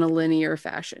write in a linear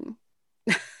fashion.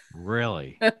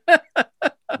 Really?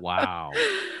 Wow.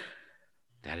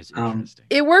 That is interesting.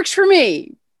 It works for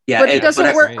me, but it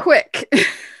doesn't work quick.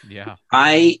 Yeah.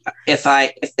 If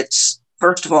it's,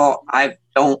 first of all, I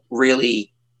don't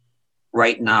really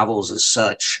write novels as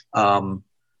such.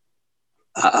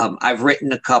 I've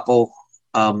written a couple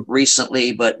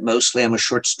recently, but mostly I'm a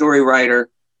short story writer.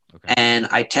 Okay. And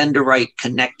I tend to write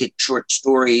connected short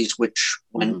stories, which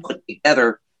when put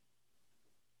together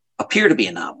appear to be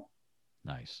a novel.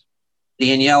 Nice.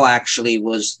 Danielle actually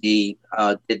was the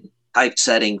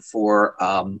typesetting for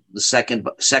the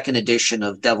second edition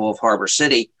of Devil of Harbor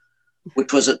City,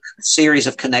 which was a series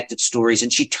of connected stories,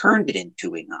 and she turned it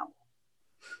into a novel.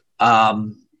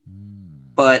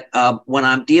 But when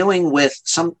I'm dealing with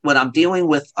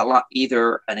a lot,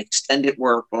 either an extended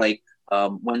work like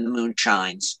When the Moon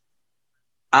Shines,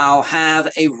 I'll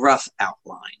have a rough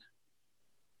outline.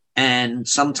 And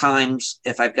sometimes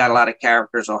if I've got a lot of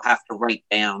characters, I'll have to write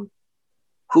down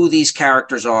who these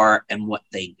characters are and what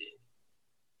they do.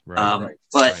 Right.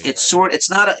 But it's not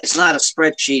a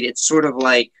spreadsheet. It's sort of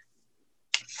like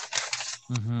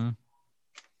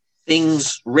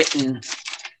things written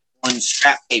on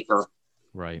scrap paper.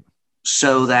 Right.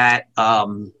 So that, I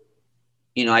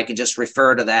can just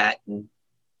refer to that.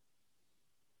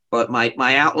 But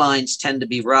my outlines tend to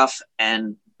be rough,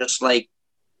 and just like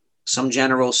some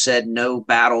general said, no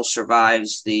battle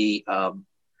survives the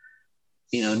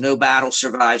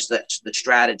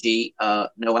strategy.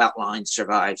 No outline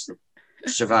survives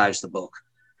the book.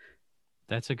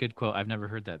 That's a good quote. I've never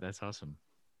heard that. That's awesome.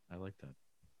 I like that.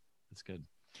 That's good.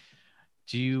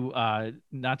 Do you,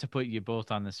 not to put you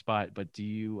both on the spot, but do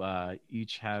you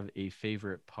each have a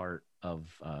favorite part of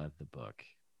the book?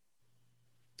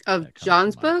 Of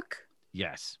John's book?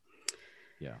 Yes.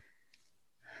 Yeah.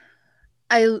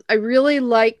 I really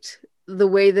liked the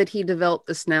way that he developed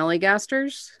the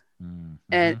Snallygasters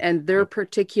and their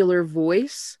particular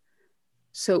voice.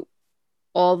 So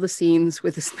all the scenes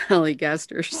with the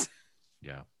Snallygasters,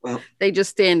 well, they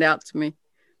just stand out to me.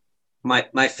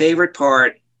 My favorite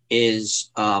part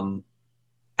is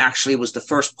actually was the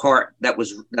first part that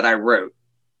I wrote.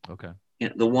 Okay. You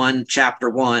know, the one chapter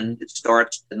 1, it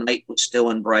starts, "The night was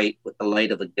still and bright with the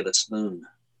light of a gibbous moon."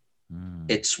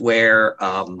 It's where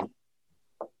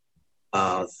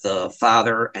the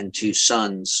father and 2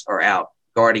 sons are out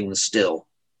guarding the still,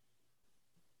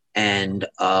 and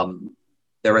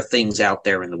there are things out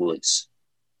there in the woods.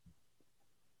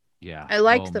 Yeah, I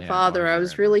liked the father. I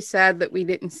was really sad that we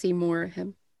didn't see more of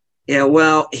him. Yeah,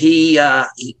 well, he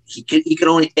could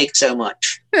only take so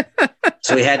much,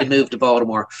 so he had to move to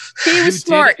Baltimore. He was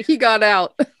smart. He got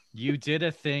out. You did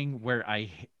a thing where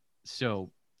I'm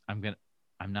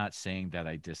not saying that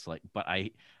I dislike, but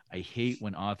I hate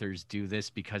when authors do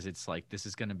this, because it's like, this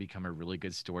is going to become a really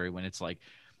good story when it's like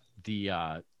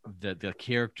the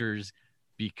characters,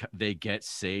 they get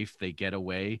safe, they get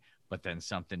away, but then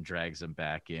something drags them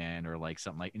back in, or like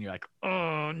something like, and you're like,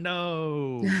 oh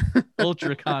no,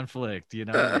 ultra conflict, you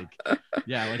know, like,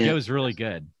 it was really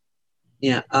good.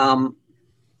 Yeah.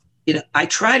 You know, I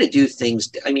try to do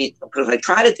things. I mean, because I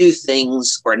try to do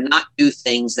things or not do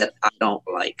things that I don't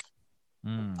like.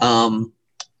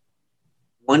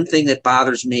 One thing that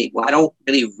bothers me, well, I don't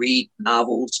really read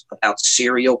novels about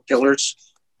serial killers.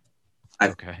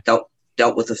 I've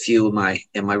dealt with a few in my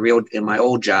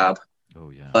old job. Oh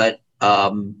yeah. But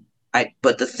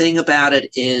but the thing about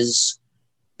it is,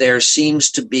 there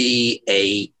seems to be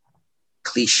a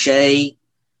cliche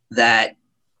that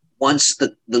once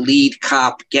the lead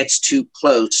cop gets too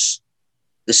close,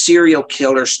 the serial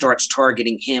killer starts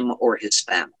targeting him or his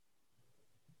family.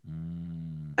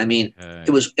 I mean,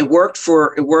 it worked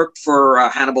for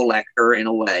Hannibal Lecter in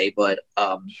a way, but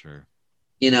sure.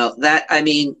 You know, that, I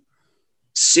mean,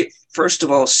 first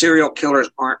of all, serial killers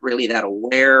aren't really that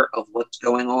aware of what's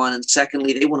going on, and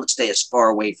secondly, they want to stay as far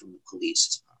away from the police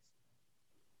as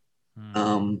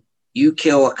possible. You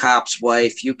kill a cop's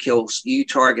wife, you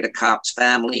target a cop's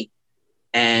family,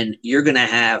 and you're going to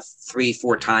have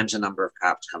 3-4 times the number of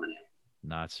cops coming in.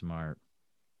 Not smart.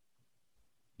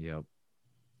 Yep.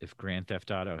 If Grand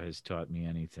Theft Auto has taught me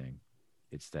anything,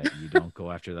 it's that you don't go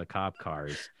after the cop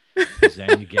cars, because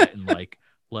then you get in like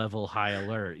level high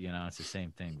alert. You know, it's the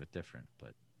same thing but different.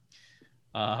 But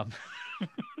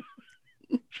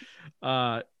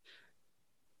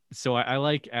so I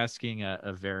like asking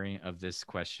a variant of this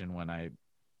question when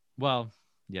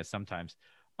sometimes.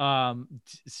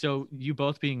 So you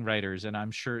both being writers, and I'm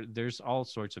sure there's all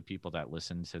sorts of people that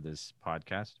listen to this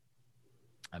podcast.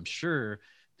 I'm sure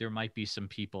there might be some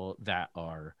people that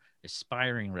are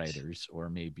aspiring writers or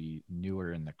maybe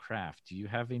newer in the craft. Do you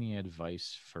have any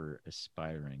advice for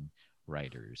aspiring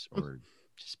writers or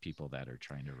just people that are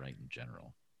trying to write in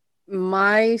general?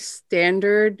 My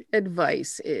standard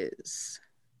advice is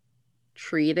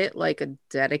treat it like a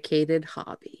dedicated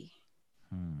hobby.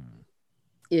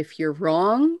 If you're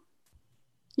wrong,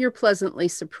 you're pleasantly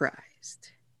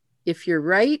surprised. If you're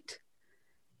right,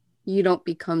 you don't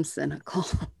become cynical.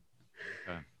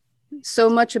 So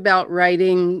much about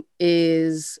writing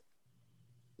is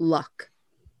luck.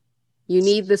 You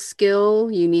need the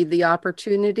skill, you need the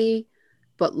opportunity,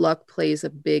 but luck plays a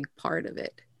big part of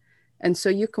it. And so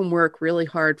you can work really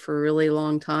hard for a really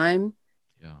long time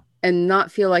and not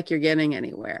feel like you're getting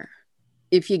anywhere.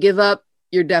 If you give up,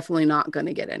 you're definitely not going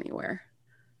to get anywhere.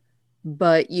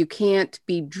 But you can't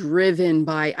be driven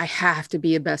by, I have to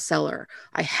be a bestseller.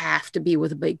 I have to be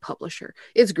with a big publisher.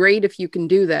 It's great if you can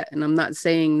do that. And I'm not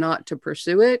saying not to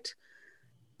pursue it,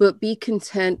 but be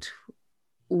content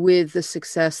with the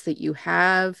success that you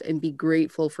have and be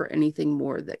grateful for anything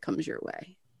more that comes your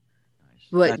way.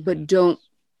 But don't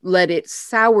let it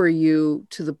sour you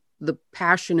to the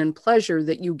passion and pleasure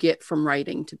that you get from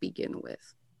writing to begin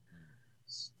with.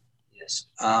 Yes.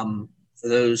 For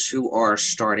those who are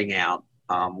starting out,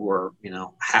 or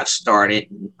have started,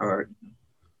 or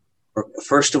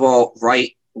first of all,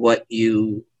 write what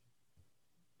you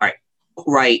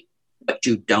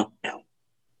don't know.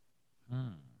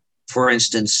 For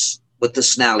instance, with the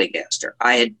Snallygaster,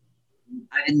 I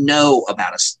didn't know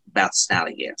about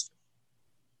Snallygaster.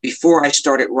 Before I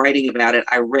started writing about it,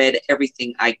 I read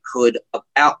everything I could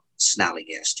about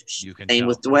Snallygasters. You can Same tell.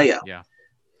 with Dwayyo. Yeah.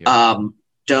 Yep.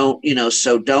 Don't,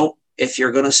 if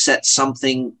you're going to set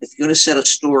something, if you're going to set a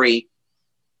story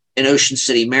in Ocean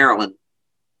City, Maryland,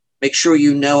 make sure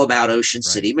you know about Ocean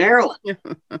City, Maryland.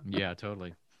 Yeah,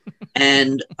 totally.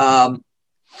 And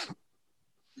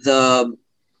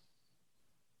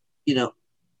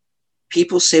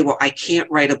people say, well, I can't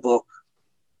write a book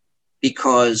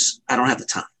because I don't have the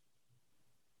time.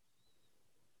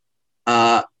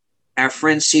 Our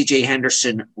friend C.J.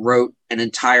 Henderson wrote an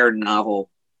entire novel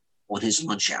on his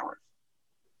lunch hour.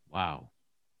 Wow.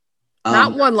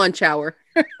 Not one lunch hour.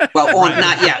 Well,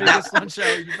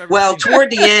 toward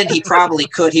the end, he probably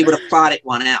could. He would have plotted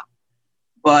one out.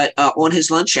 But on his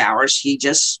lunch hours, he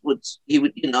would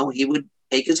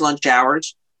take his lunch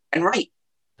hours and write.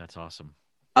 That's awesome.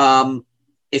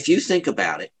 If you think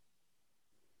about it,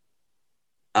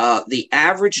 the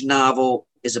average novel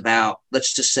is about,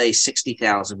 let's just say,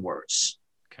 60,000 words.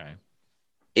 Okay.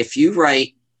 If you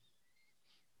write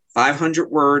 500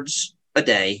 words a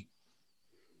day,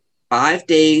 5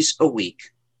 days a week,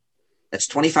 that's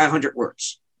 2,500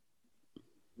 words,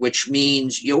 which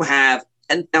means you'll have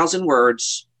 10,000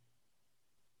 words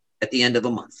at the end of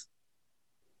a month.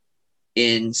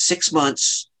 In 6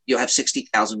 months, you'll have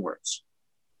 60,000 words.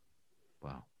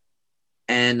 Wow.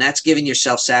 And that's giving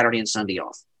yourself Saturday and Sunday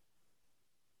off.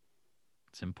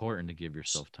 It's important to give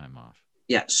yourself time off.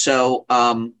 Yeah. So,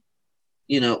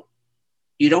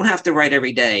 you don't have to write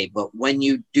every day, but when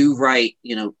you do write,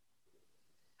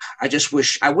 I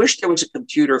wish there was a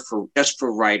computer just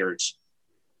for writers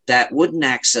that wouldn't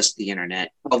access the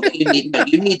internet. Well, you need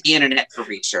the internet for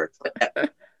research,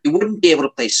 but you wouldn't be able to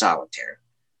play solitaire.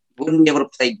 You wouldn't be able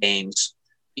to play games.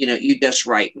 You just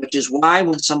write, which is why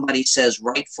when somebody says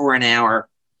write for an hour,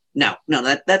 no,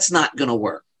 that's not going to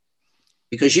work,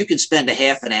 because you can spend a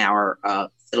half an hour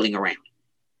fiddling around.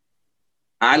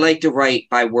 I like to write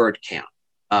by word count.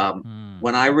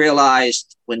 When I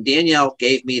realized, when Danielle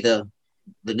gave me the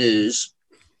news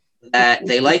that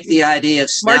they like the idea of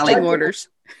marching orders.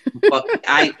 Well,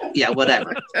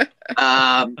 whatever.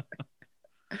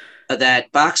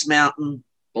 That Box Mountain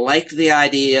liked the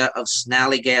idea of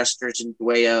Snallygasters and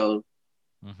Dwayyo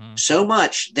so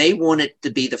much, they wanted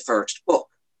to be the first book.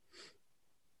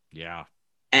 Yeah.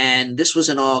 And this was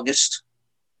in August.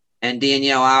 And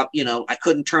Danielle, I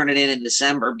couldn't turn it in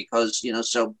December because,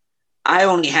 so I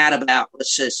only had about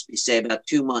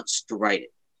 2 months to write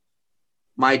it.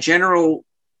 My general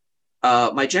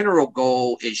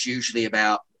goal is usually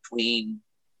about between,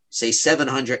 say,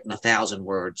 700 and 1,000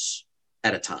 words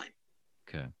at a time.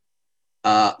 Okay.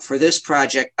 For this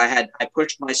project, I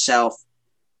pushed myself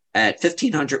at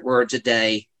 1,500 words a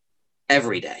day,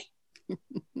 every day.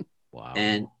 Wow.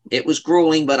 And it was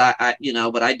grueling, but I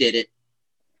did it.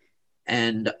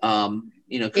 And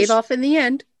paid off in the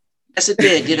end. Yes, it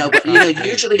did. But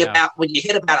usually about when you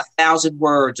hit about 1,000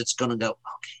 words, it's going to go,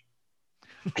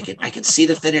 okay, I can see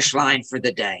the finish line for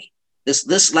the day.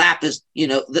 This lap is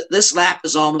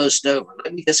almost over.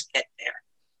 Let me just get there.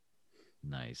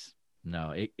 Nice.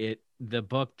 No, the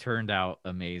book turned out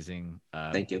amazing.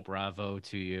 Thank you. Bravo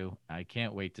to you. I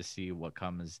can't wait to see what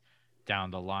comes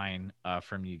down the line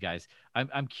from you guys.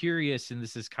 I'm curious, and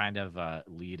this is kind of a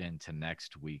lead into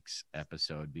next week's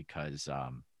episode, because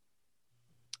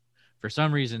for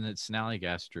some reason it's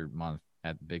Snallygaster month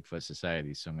at Bigfoot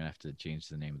Society, so I'm gonna have to change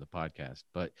the name of the podcast.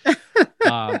 But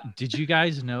did you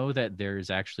guys know that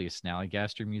there's actually a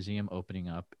Snallygaster museum opening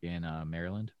up in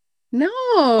Maryland? No.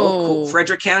 Oh, cool.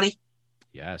 Frederick County?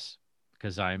 Yes,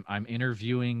 because I'm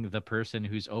interviewing the person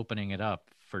who's opening it up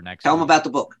for next Tell week. them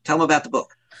about the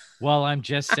book. Well, I'm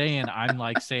just saying,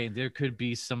 saying there could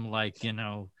be some,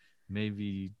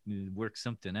 maybe work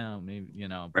something out, maybe,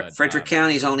 but Frederick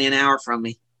County is only an hour from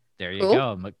me. There you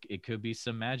go. It could be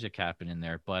some magic happening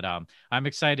there, but I'm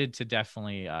excited to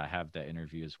definitely have that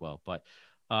interview as well. But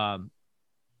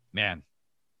man,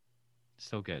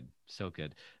 so good.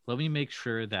 Let me make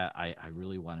sure that I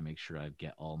really want to make sure I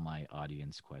get all my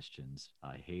audience questions.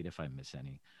 I hate if I miss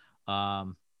any.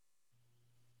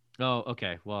 Oh,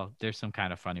 okay. Well, there's some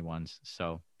kind of funny ones,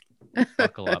 so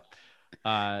buckle up.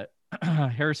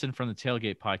 Harrison from the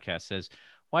Tailgate Podcast says,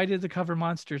 "Why did the cover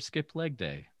monster skip leg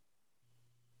day?"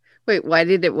 Wait, why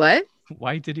did it what?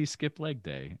 Why did he skip leg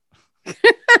day?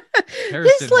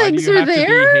 Harrison, his legs why do you are have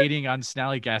there? to be hating on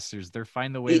Snallygasters? They're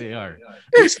fine the way they are.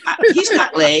 He's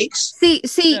got legs. See,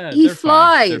 he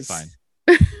flies.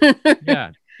 They're fine.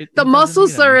 Yeah. The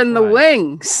muscles are in the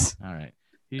wings. All right.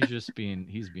 He's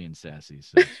being sassy.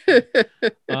 So.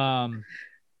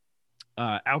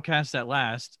 Outcast at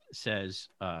Last says,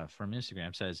 from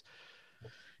Instagram, says,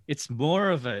 it's more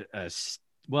of it's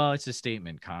a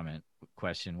statement, comment,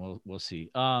 question. We'll see.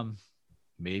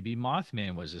 maybe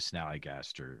Mothman was a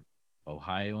snallygaster.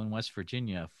 Ohio and West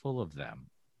Virginia, full of them.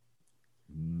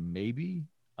 Maybe.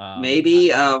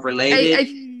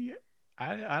 Related.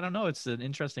 I don't know. It's an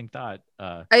interesting thought.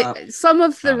 Some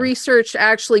of the research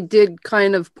actually did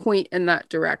kind of point in that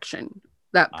direction,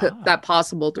 that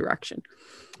possible direction.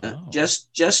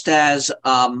 Just as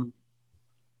we'll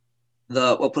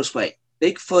put this way,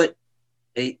 Bigfoot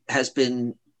has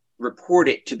been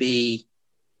reported to be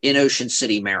in Ocean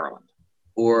City, Maryland,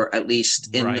 or at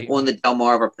least on the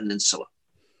Delmarva Peninsula.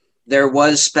 There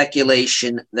was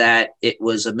speculation that it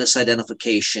was a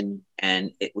misidentification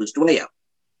and it was Dwayyo.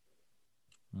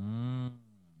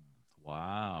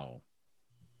 Wow.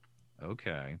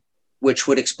 Okay. Which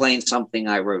would explain something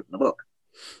I wrote in the book.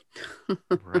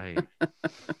 Right.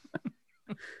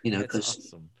 Because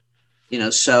awesome.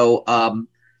 So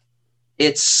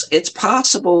it's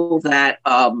possible that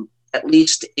at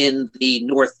least in the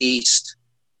Northeast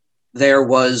there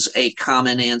was a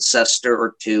common ancestor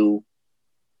or two,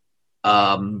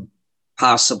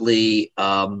 possibly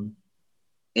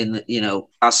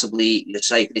possibly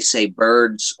they say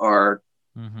birds are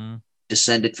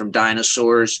descended from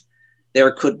dinosaurs.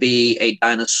 There could be a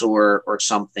dinosaur or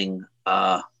something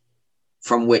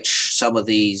from which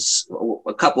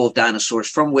a couple of dinosaurs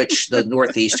from which the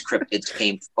Northeast cryptids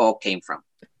came from.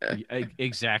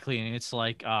 Exactly. And it's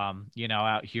like,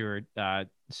 out here.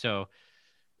 So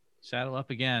saddle up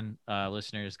again,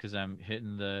 listeners, because I'm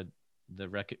hitting the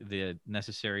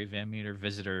necessary Van Meter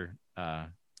visitor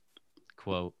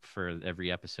quote for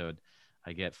every episode.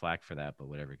 I get flack for that, but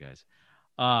whatever, guys.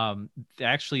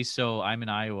 Actually, so I'm in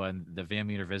Iowa, and the Van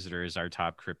Meter visitor is our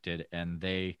top cryptid, and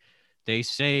they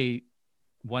say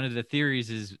one of the theories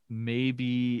is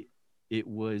maybe it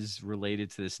was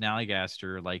related to the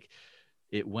snallygaster, like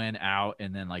it went out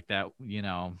and then like that,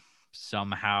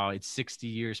 somehow it's 60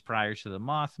 years prior to the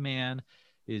Mothman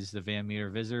is the Van Meter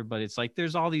visitor. But it's like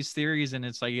there's all these theories, and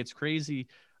it's like it's crazy.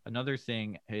 Another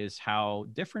thing is how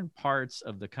different parts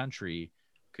of the country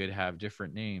could have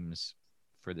different names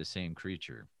for the same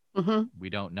creature. We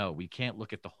don't know. We can't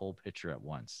look at the whole picture at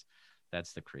once.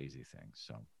 That's the crazy thing.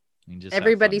 So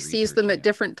everybody sees them at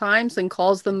different times and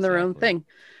calls them their own thing.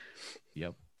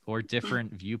 Yep. Or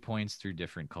different viewpoints through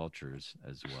different cultures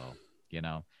as well.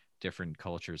 Different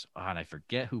cultures. And I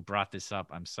forget who brought this up.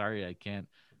 I'm sorry. I can't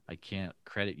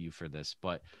credit you for this,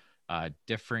 but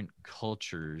different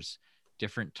cultures,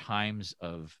 different times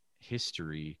of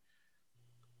history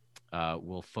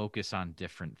will focus on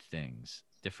different things,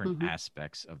 different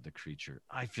aspects of the creature.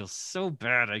 I feel so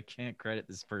bad. I can't credit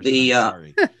this person. I'm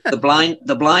sorry.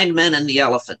 the blind men and the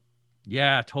elephant.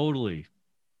 Yeah, totally.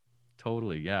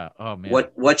 Yeah. Oh man.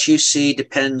 What you see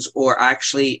depends, or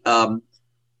actually,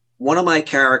 one of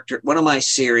my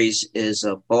series is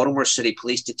a Baltimore City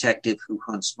police detective who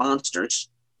hunts monsters.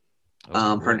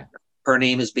 Cool. Her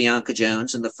name is Bianca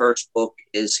Jones, and the first book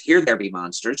is Here There Be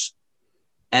Monsters.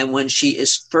 And when she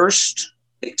is first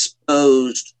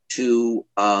exposed to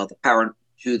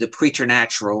the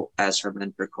preternatural, as her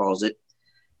mentor calls it,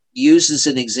 uses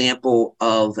an example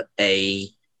of a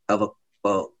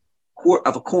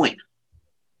coin.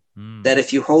 That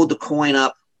if you hold the coin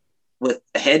up with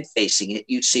the head facing it,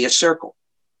 you see a circle.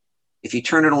 If you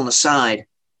turn it on the side,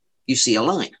 you see a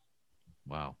line.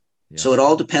 Wow. Yeah. So it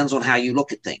all depends on how you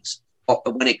look at things.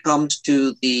 When it comes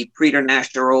to the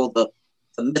preternatural, the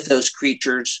mythos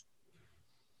creatures,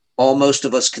 all most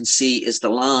of us can see is the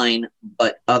line,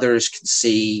 but others can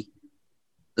see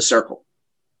the circle.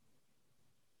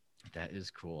 That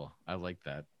is cool. I like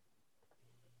that.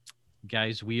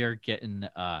 Guys, we are getting,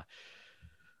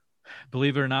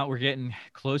 believe it or not, we're getting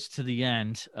close to the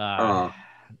end.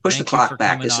 Push the clock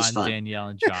back. This is fun. Danielle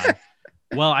and John.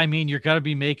 Well, I mean, you're going to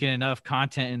be making enough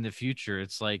content in the future.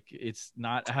 It's like, it's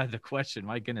not out of the question.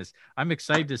 My goodness. I'm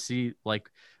excited to see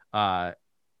how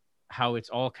it's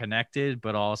all connected,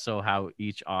 but also how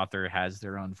each author has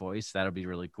their own voice. That'll be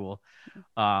really cool.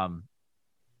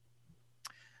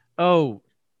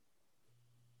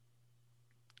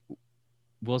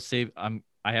 We'll save. I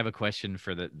have a question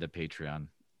for the Patreon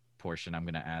portion. I'm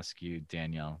going to ask you,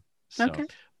 Danielle. So, okay.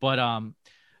 But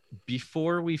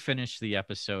before we finish the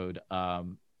episode,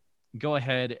 go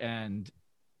ahead and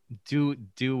do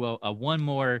a one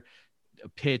more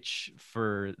pitch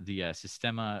for the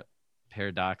Systema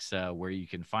Paradoxa, where you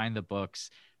can find the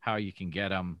books, how you can get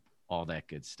them, all that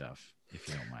good stuff, if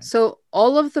you don't mind. So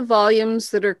all of the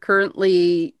volumes that are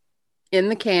currently in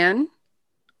the can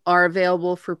are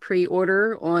available for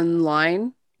pre-order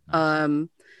online. Nice.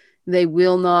 They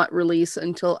will not release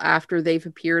until after they've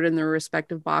appeared in their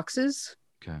respective boxes.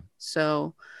 Okay.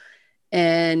 So,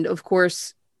 and of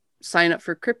course, sign up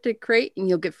for Cryptid Crate and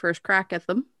you'll get first crack at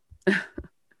them.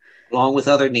 Along with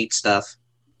other neat stuff.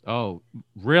 Oh,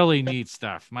 really neat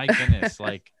stuff. My goodness.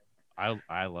 Like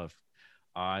I love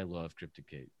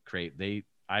Cryptid Crate.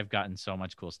 I've gotten so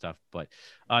much cool stuff. But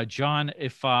John,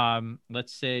 if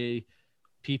let's say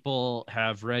people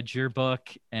have read your book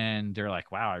and they're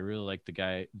like, wow, I really like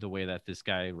the way that this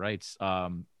guy writes.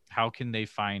 How can they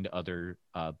find other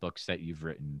books that you've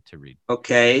written to read?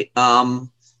 Okay.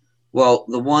 Well,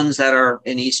 the ones that are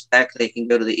in eSpec, they can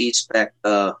go to the eSpec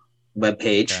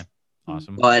webpage. Okay.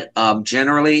 Awesome. But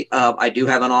generally, I do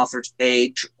have an author's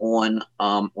page on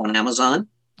Amazon.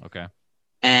 Okay.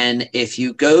 And if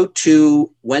you go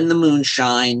to When the Moon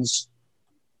Shines,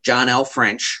 John L.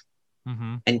 French,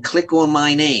 and click on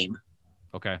my name,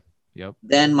 okay, yep,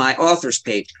 then my author's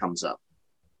page comes up.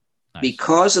 Nice.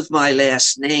 Because of my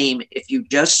last name, if you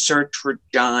just search for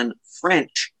John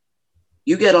French,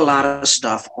 you get a lot of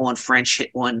stuff on French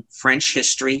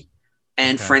history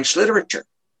and French literature,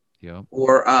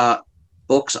 or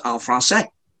books en français.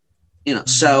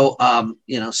 So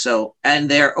and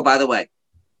there. Oh, by the way,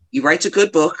 he writes a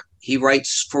good book. He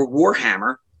writes for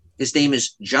Warhammer. His name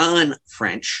is John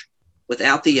French,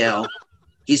 without the L.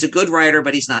 He's a good writer,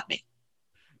 but he's not me.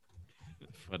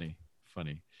 Funny.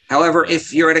 However,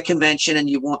 if you're at a convention and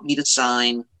you want me to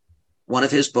sign one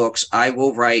of his books, I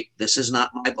will write, "This is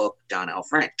not my book, John L.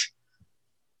 French."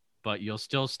 But you'll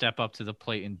still step up to the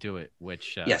plate and do it,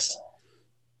 which yes,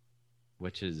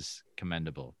 which is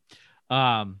commendable.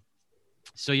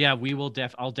 So yeah, we will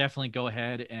I'll definitely go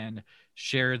ahead and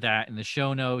share that in the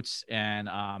show notes, and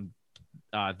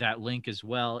that link as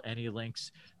well. Any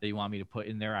links that you want me to put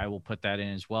in there, I will put that in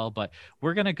as well. But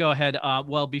we're going to go ahead.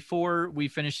 Well, before we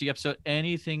finish the episode,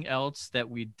 anything else that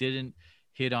we didn't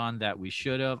hit on that we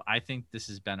should have? I think this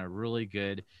has been a really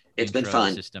good been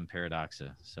fun. System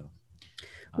Paradoxa. So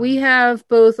we have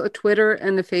both a Twitter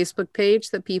and a Facebook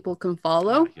page that people can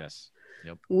follow. Yes.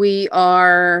 Yep. We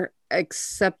are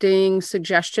accepting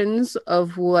suggestions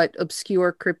of what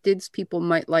obscure cryptids people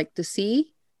might like to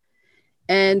see.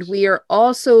 And we are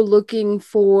also looking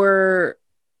for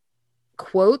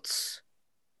quotes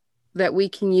that we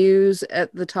can use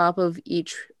at the top of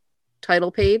each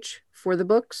title page for the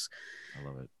books. I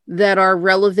love it. That are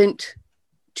relevant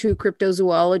to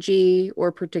cryptozoology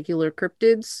or particular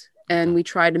cryptids. And we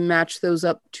try to match those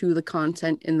up to the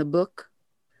content in the book.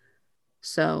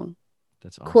 So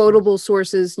that's awesome. Quotable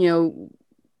sources,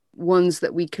 ones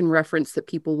that we can reference that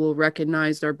people will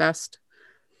recognize are best.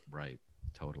 Right.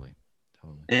 Totally.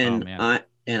 And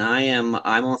I'm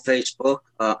on Facebook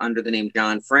under the name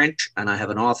John French, and I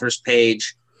have an author's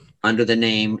page under the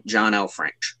name John L.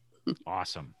 French.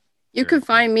 Awesome. You can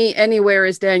find me anywhere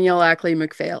as Danielle Ackley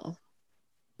McPhail.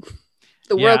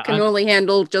 The world can only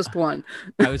handle just one.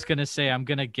 I was gonna say, I'm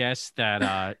gonna guess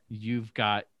that you've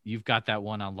got that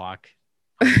one on lock.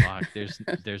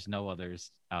 There's no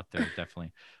others out there,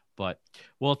 definitely. But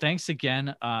well, thanks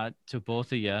again to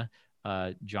both of you.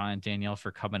 John and Danielle,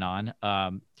 for coming on.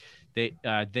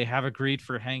 They have agreed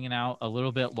for hanging out a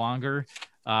little bit longer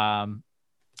to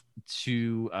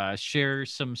share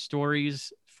some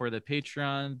stories for the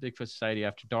Patreon, Bigfoot Society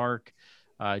After Dark.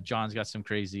 John's got some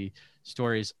crazy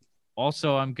stories.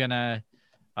 Also, I'm gonna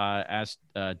ask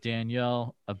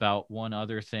Danielle about one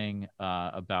other thing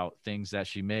about things that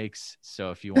she makes. So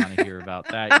if you want to hear about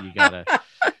that, you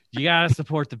gotta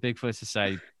support the Bigfoot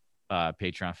Society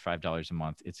Patreon for $5 a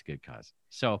month. It's a good cause.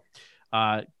 So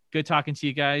good talking to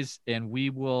you guys, and we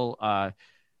will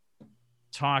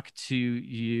talk to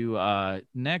you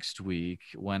next week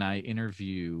when I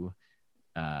interview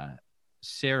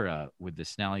Sarah with the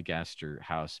Snallygaster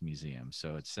House Museum.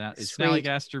 So it's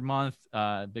Snallygaster month,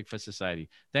 Bigfoot Society.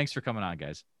 Thanks for coming on,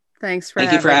 guys. Thank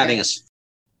you for having us.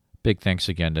 Big thanks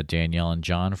again to Danielle and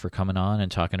John for coming on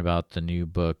and talking about the new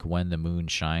book, When the Moon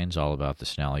Shines, all about the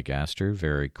Snallygaster.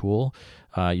 Very cool.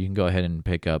 You can go ahead and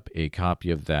pick up a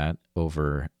copy of that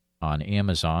over on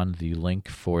Amazon. The link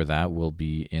for that will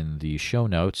be in the show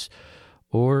notes.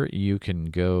 Or you can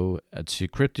go to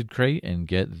Cryptid Crate and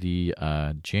get the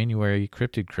January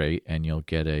Cryptid Crate, and you'll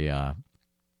get a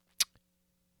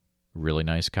really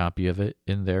nice copy of it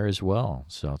in there as well.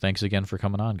 So thanks again for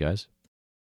coming on, guys.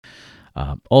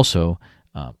 Also,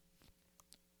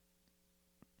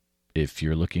 if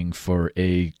you're looking for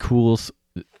a cool...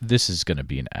 this is going to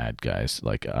be an ad, guys.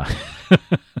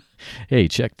 Hey,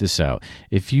 check this out.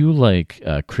 If you like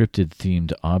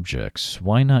cryptid-themed objects,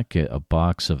 why not get a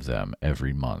box of them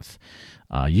every month?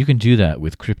 You can do that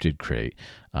with Cryptid Crate.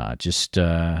 Just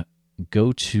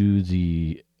go to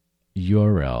the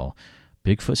URL,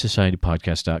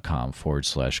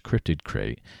 bigfootsocietypodcast.com/Cryptid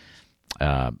Crate.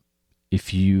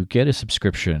 if you get a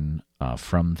subscription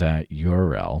from that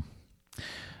URL,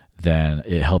 then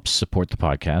it helps support the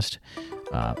podcast.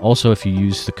 Also, if you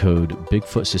use the code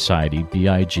Bigfoot Society,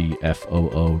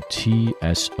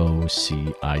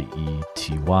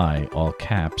 BIGFOOTSOCIETY, all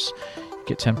caps,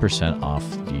 get 10% off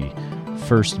the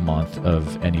first month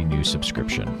of any new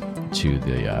subscription to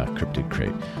the Cryptid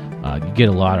Crate. You get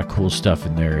a lot of cool stuff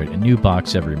in there. A new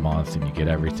box every month, and you get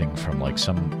everything from like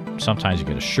sometimes you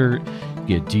get a shirt,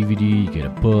 you get a DVD, you get a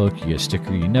book, you get a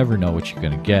sticker. You never know what you're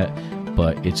going to get,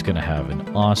 but it's going to have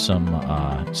an awesome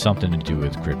something to do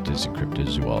with cryptids and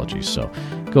cryptozoology. So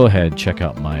go ahead, check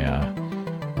out my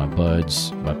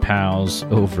buds, my pals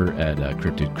over at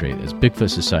Cryptid Crate. It's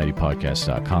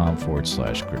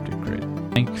BigfootSocietyPodcast.com/Cryptid Crate.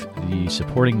 Thank the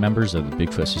supporting members of the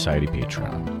Bigfoot Society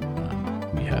Patreon.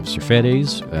 We have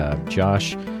Surfedes,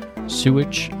 Josh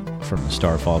Suich from the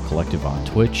Starfall Collective on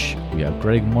Twitch. We have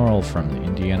Greg Morrill from the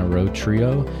Indiana Road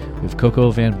Trio. We have Coco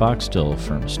Van Boxtel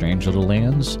from Strange Little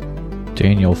Lands.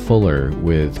 Daniel Fuller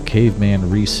with Caveman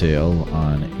Resale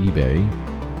on eBay.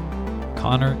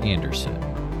 Connor Anderson.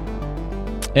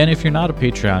 And if you're not a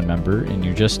Patreon member and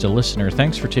you're just a listener,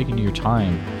 thanks for taking your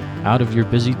time out of your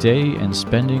busy day and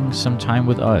spending some time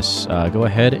with us. Go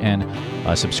ahead and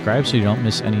subscribe so you don't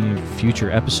miss any future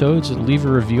episodes. Leave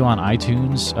a review on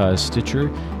iTunes,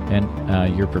 Stitcher, and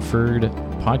your preferred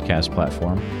podcast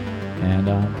platform. And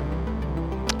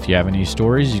if you have any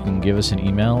stories, you can give us an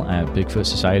email at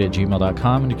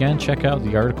bigfootsociety@gmail.com. And again, check out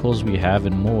the articles we have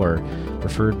and more,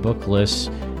 preferred book lists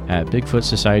at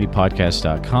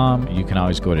BigfootSocietyPodcast.com. You can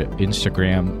always go to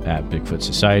Instagram at Bigfoot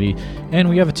Society. And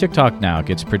we have a TikTok now. It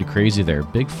gets pretty crazy there.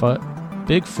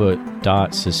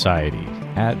 Bigfoot.society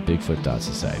at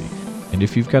Bigfoot.society. And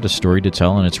if you've got a story to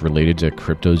tell and it's related to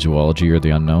cryptozoology or the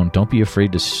unknown, don't be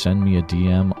afraid to send me a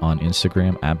DM on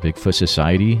Instagram at Bigfoot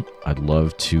Society. I'd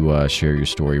love to share your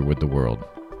story with the world.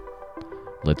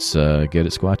 Let's get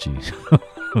it squatchy.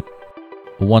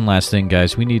 One last thing,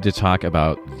 guys. We need to talk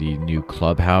about the new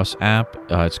Clubhouse app.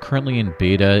 It's currently in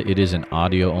beta. It is an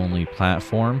audio-only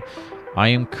platform. I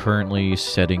am currently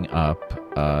setting up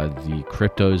the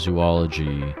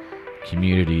cryptozoology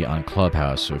community on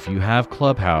Clubhouse. So if you have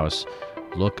Clubhouse,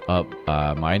 look up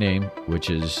my name,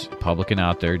 which is public and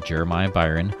out there, Jeremiah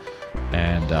Byron,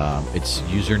 and it's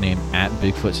username at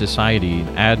Bigfoot Society.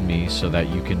 Add me so that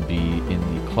you can be in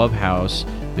the Clubhouse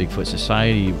Bigfoot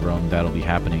Society room. That'll be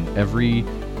happening every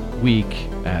week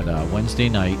at Wednesday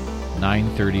night,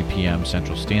 9:30 p.m.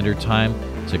 Central Standard Time.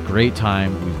 It's a great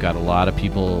time. We've got a lot of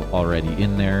people already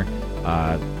in there.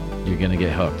 You're going to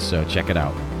get hooked, so check it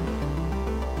out.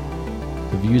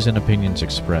 The views and opinions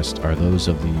expressed are those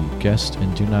of the guest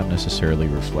and do not necessarily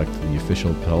reflect the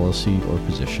official policy or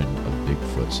position of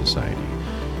Bigfoot Society.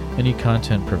 Any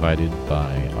content provided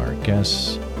by our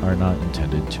guests are not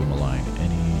intended to malign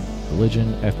any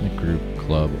religion, ethnic group,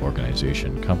 club,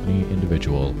 organization, company,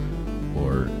 individual,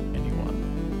 or anyone.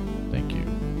 Thank you.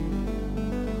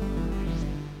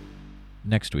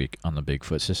 Next week on the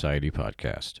Bigfoot Society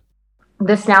podcast.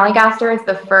 The snallygaster is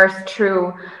the first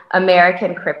true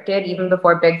American cryptid, even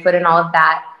before Bigfoot and all of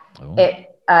that. Oh. It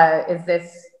is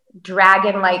this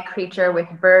dragon-like creature with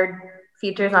bird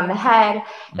features on the head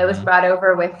that was brought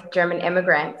over with German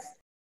immigrants.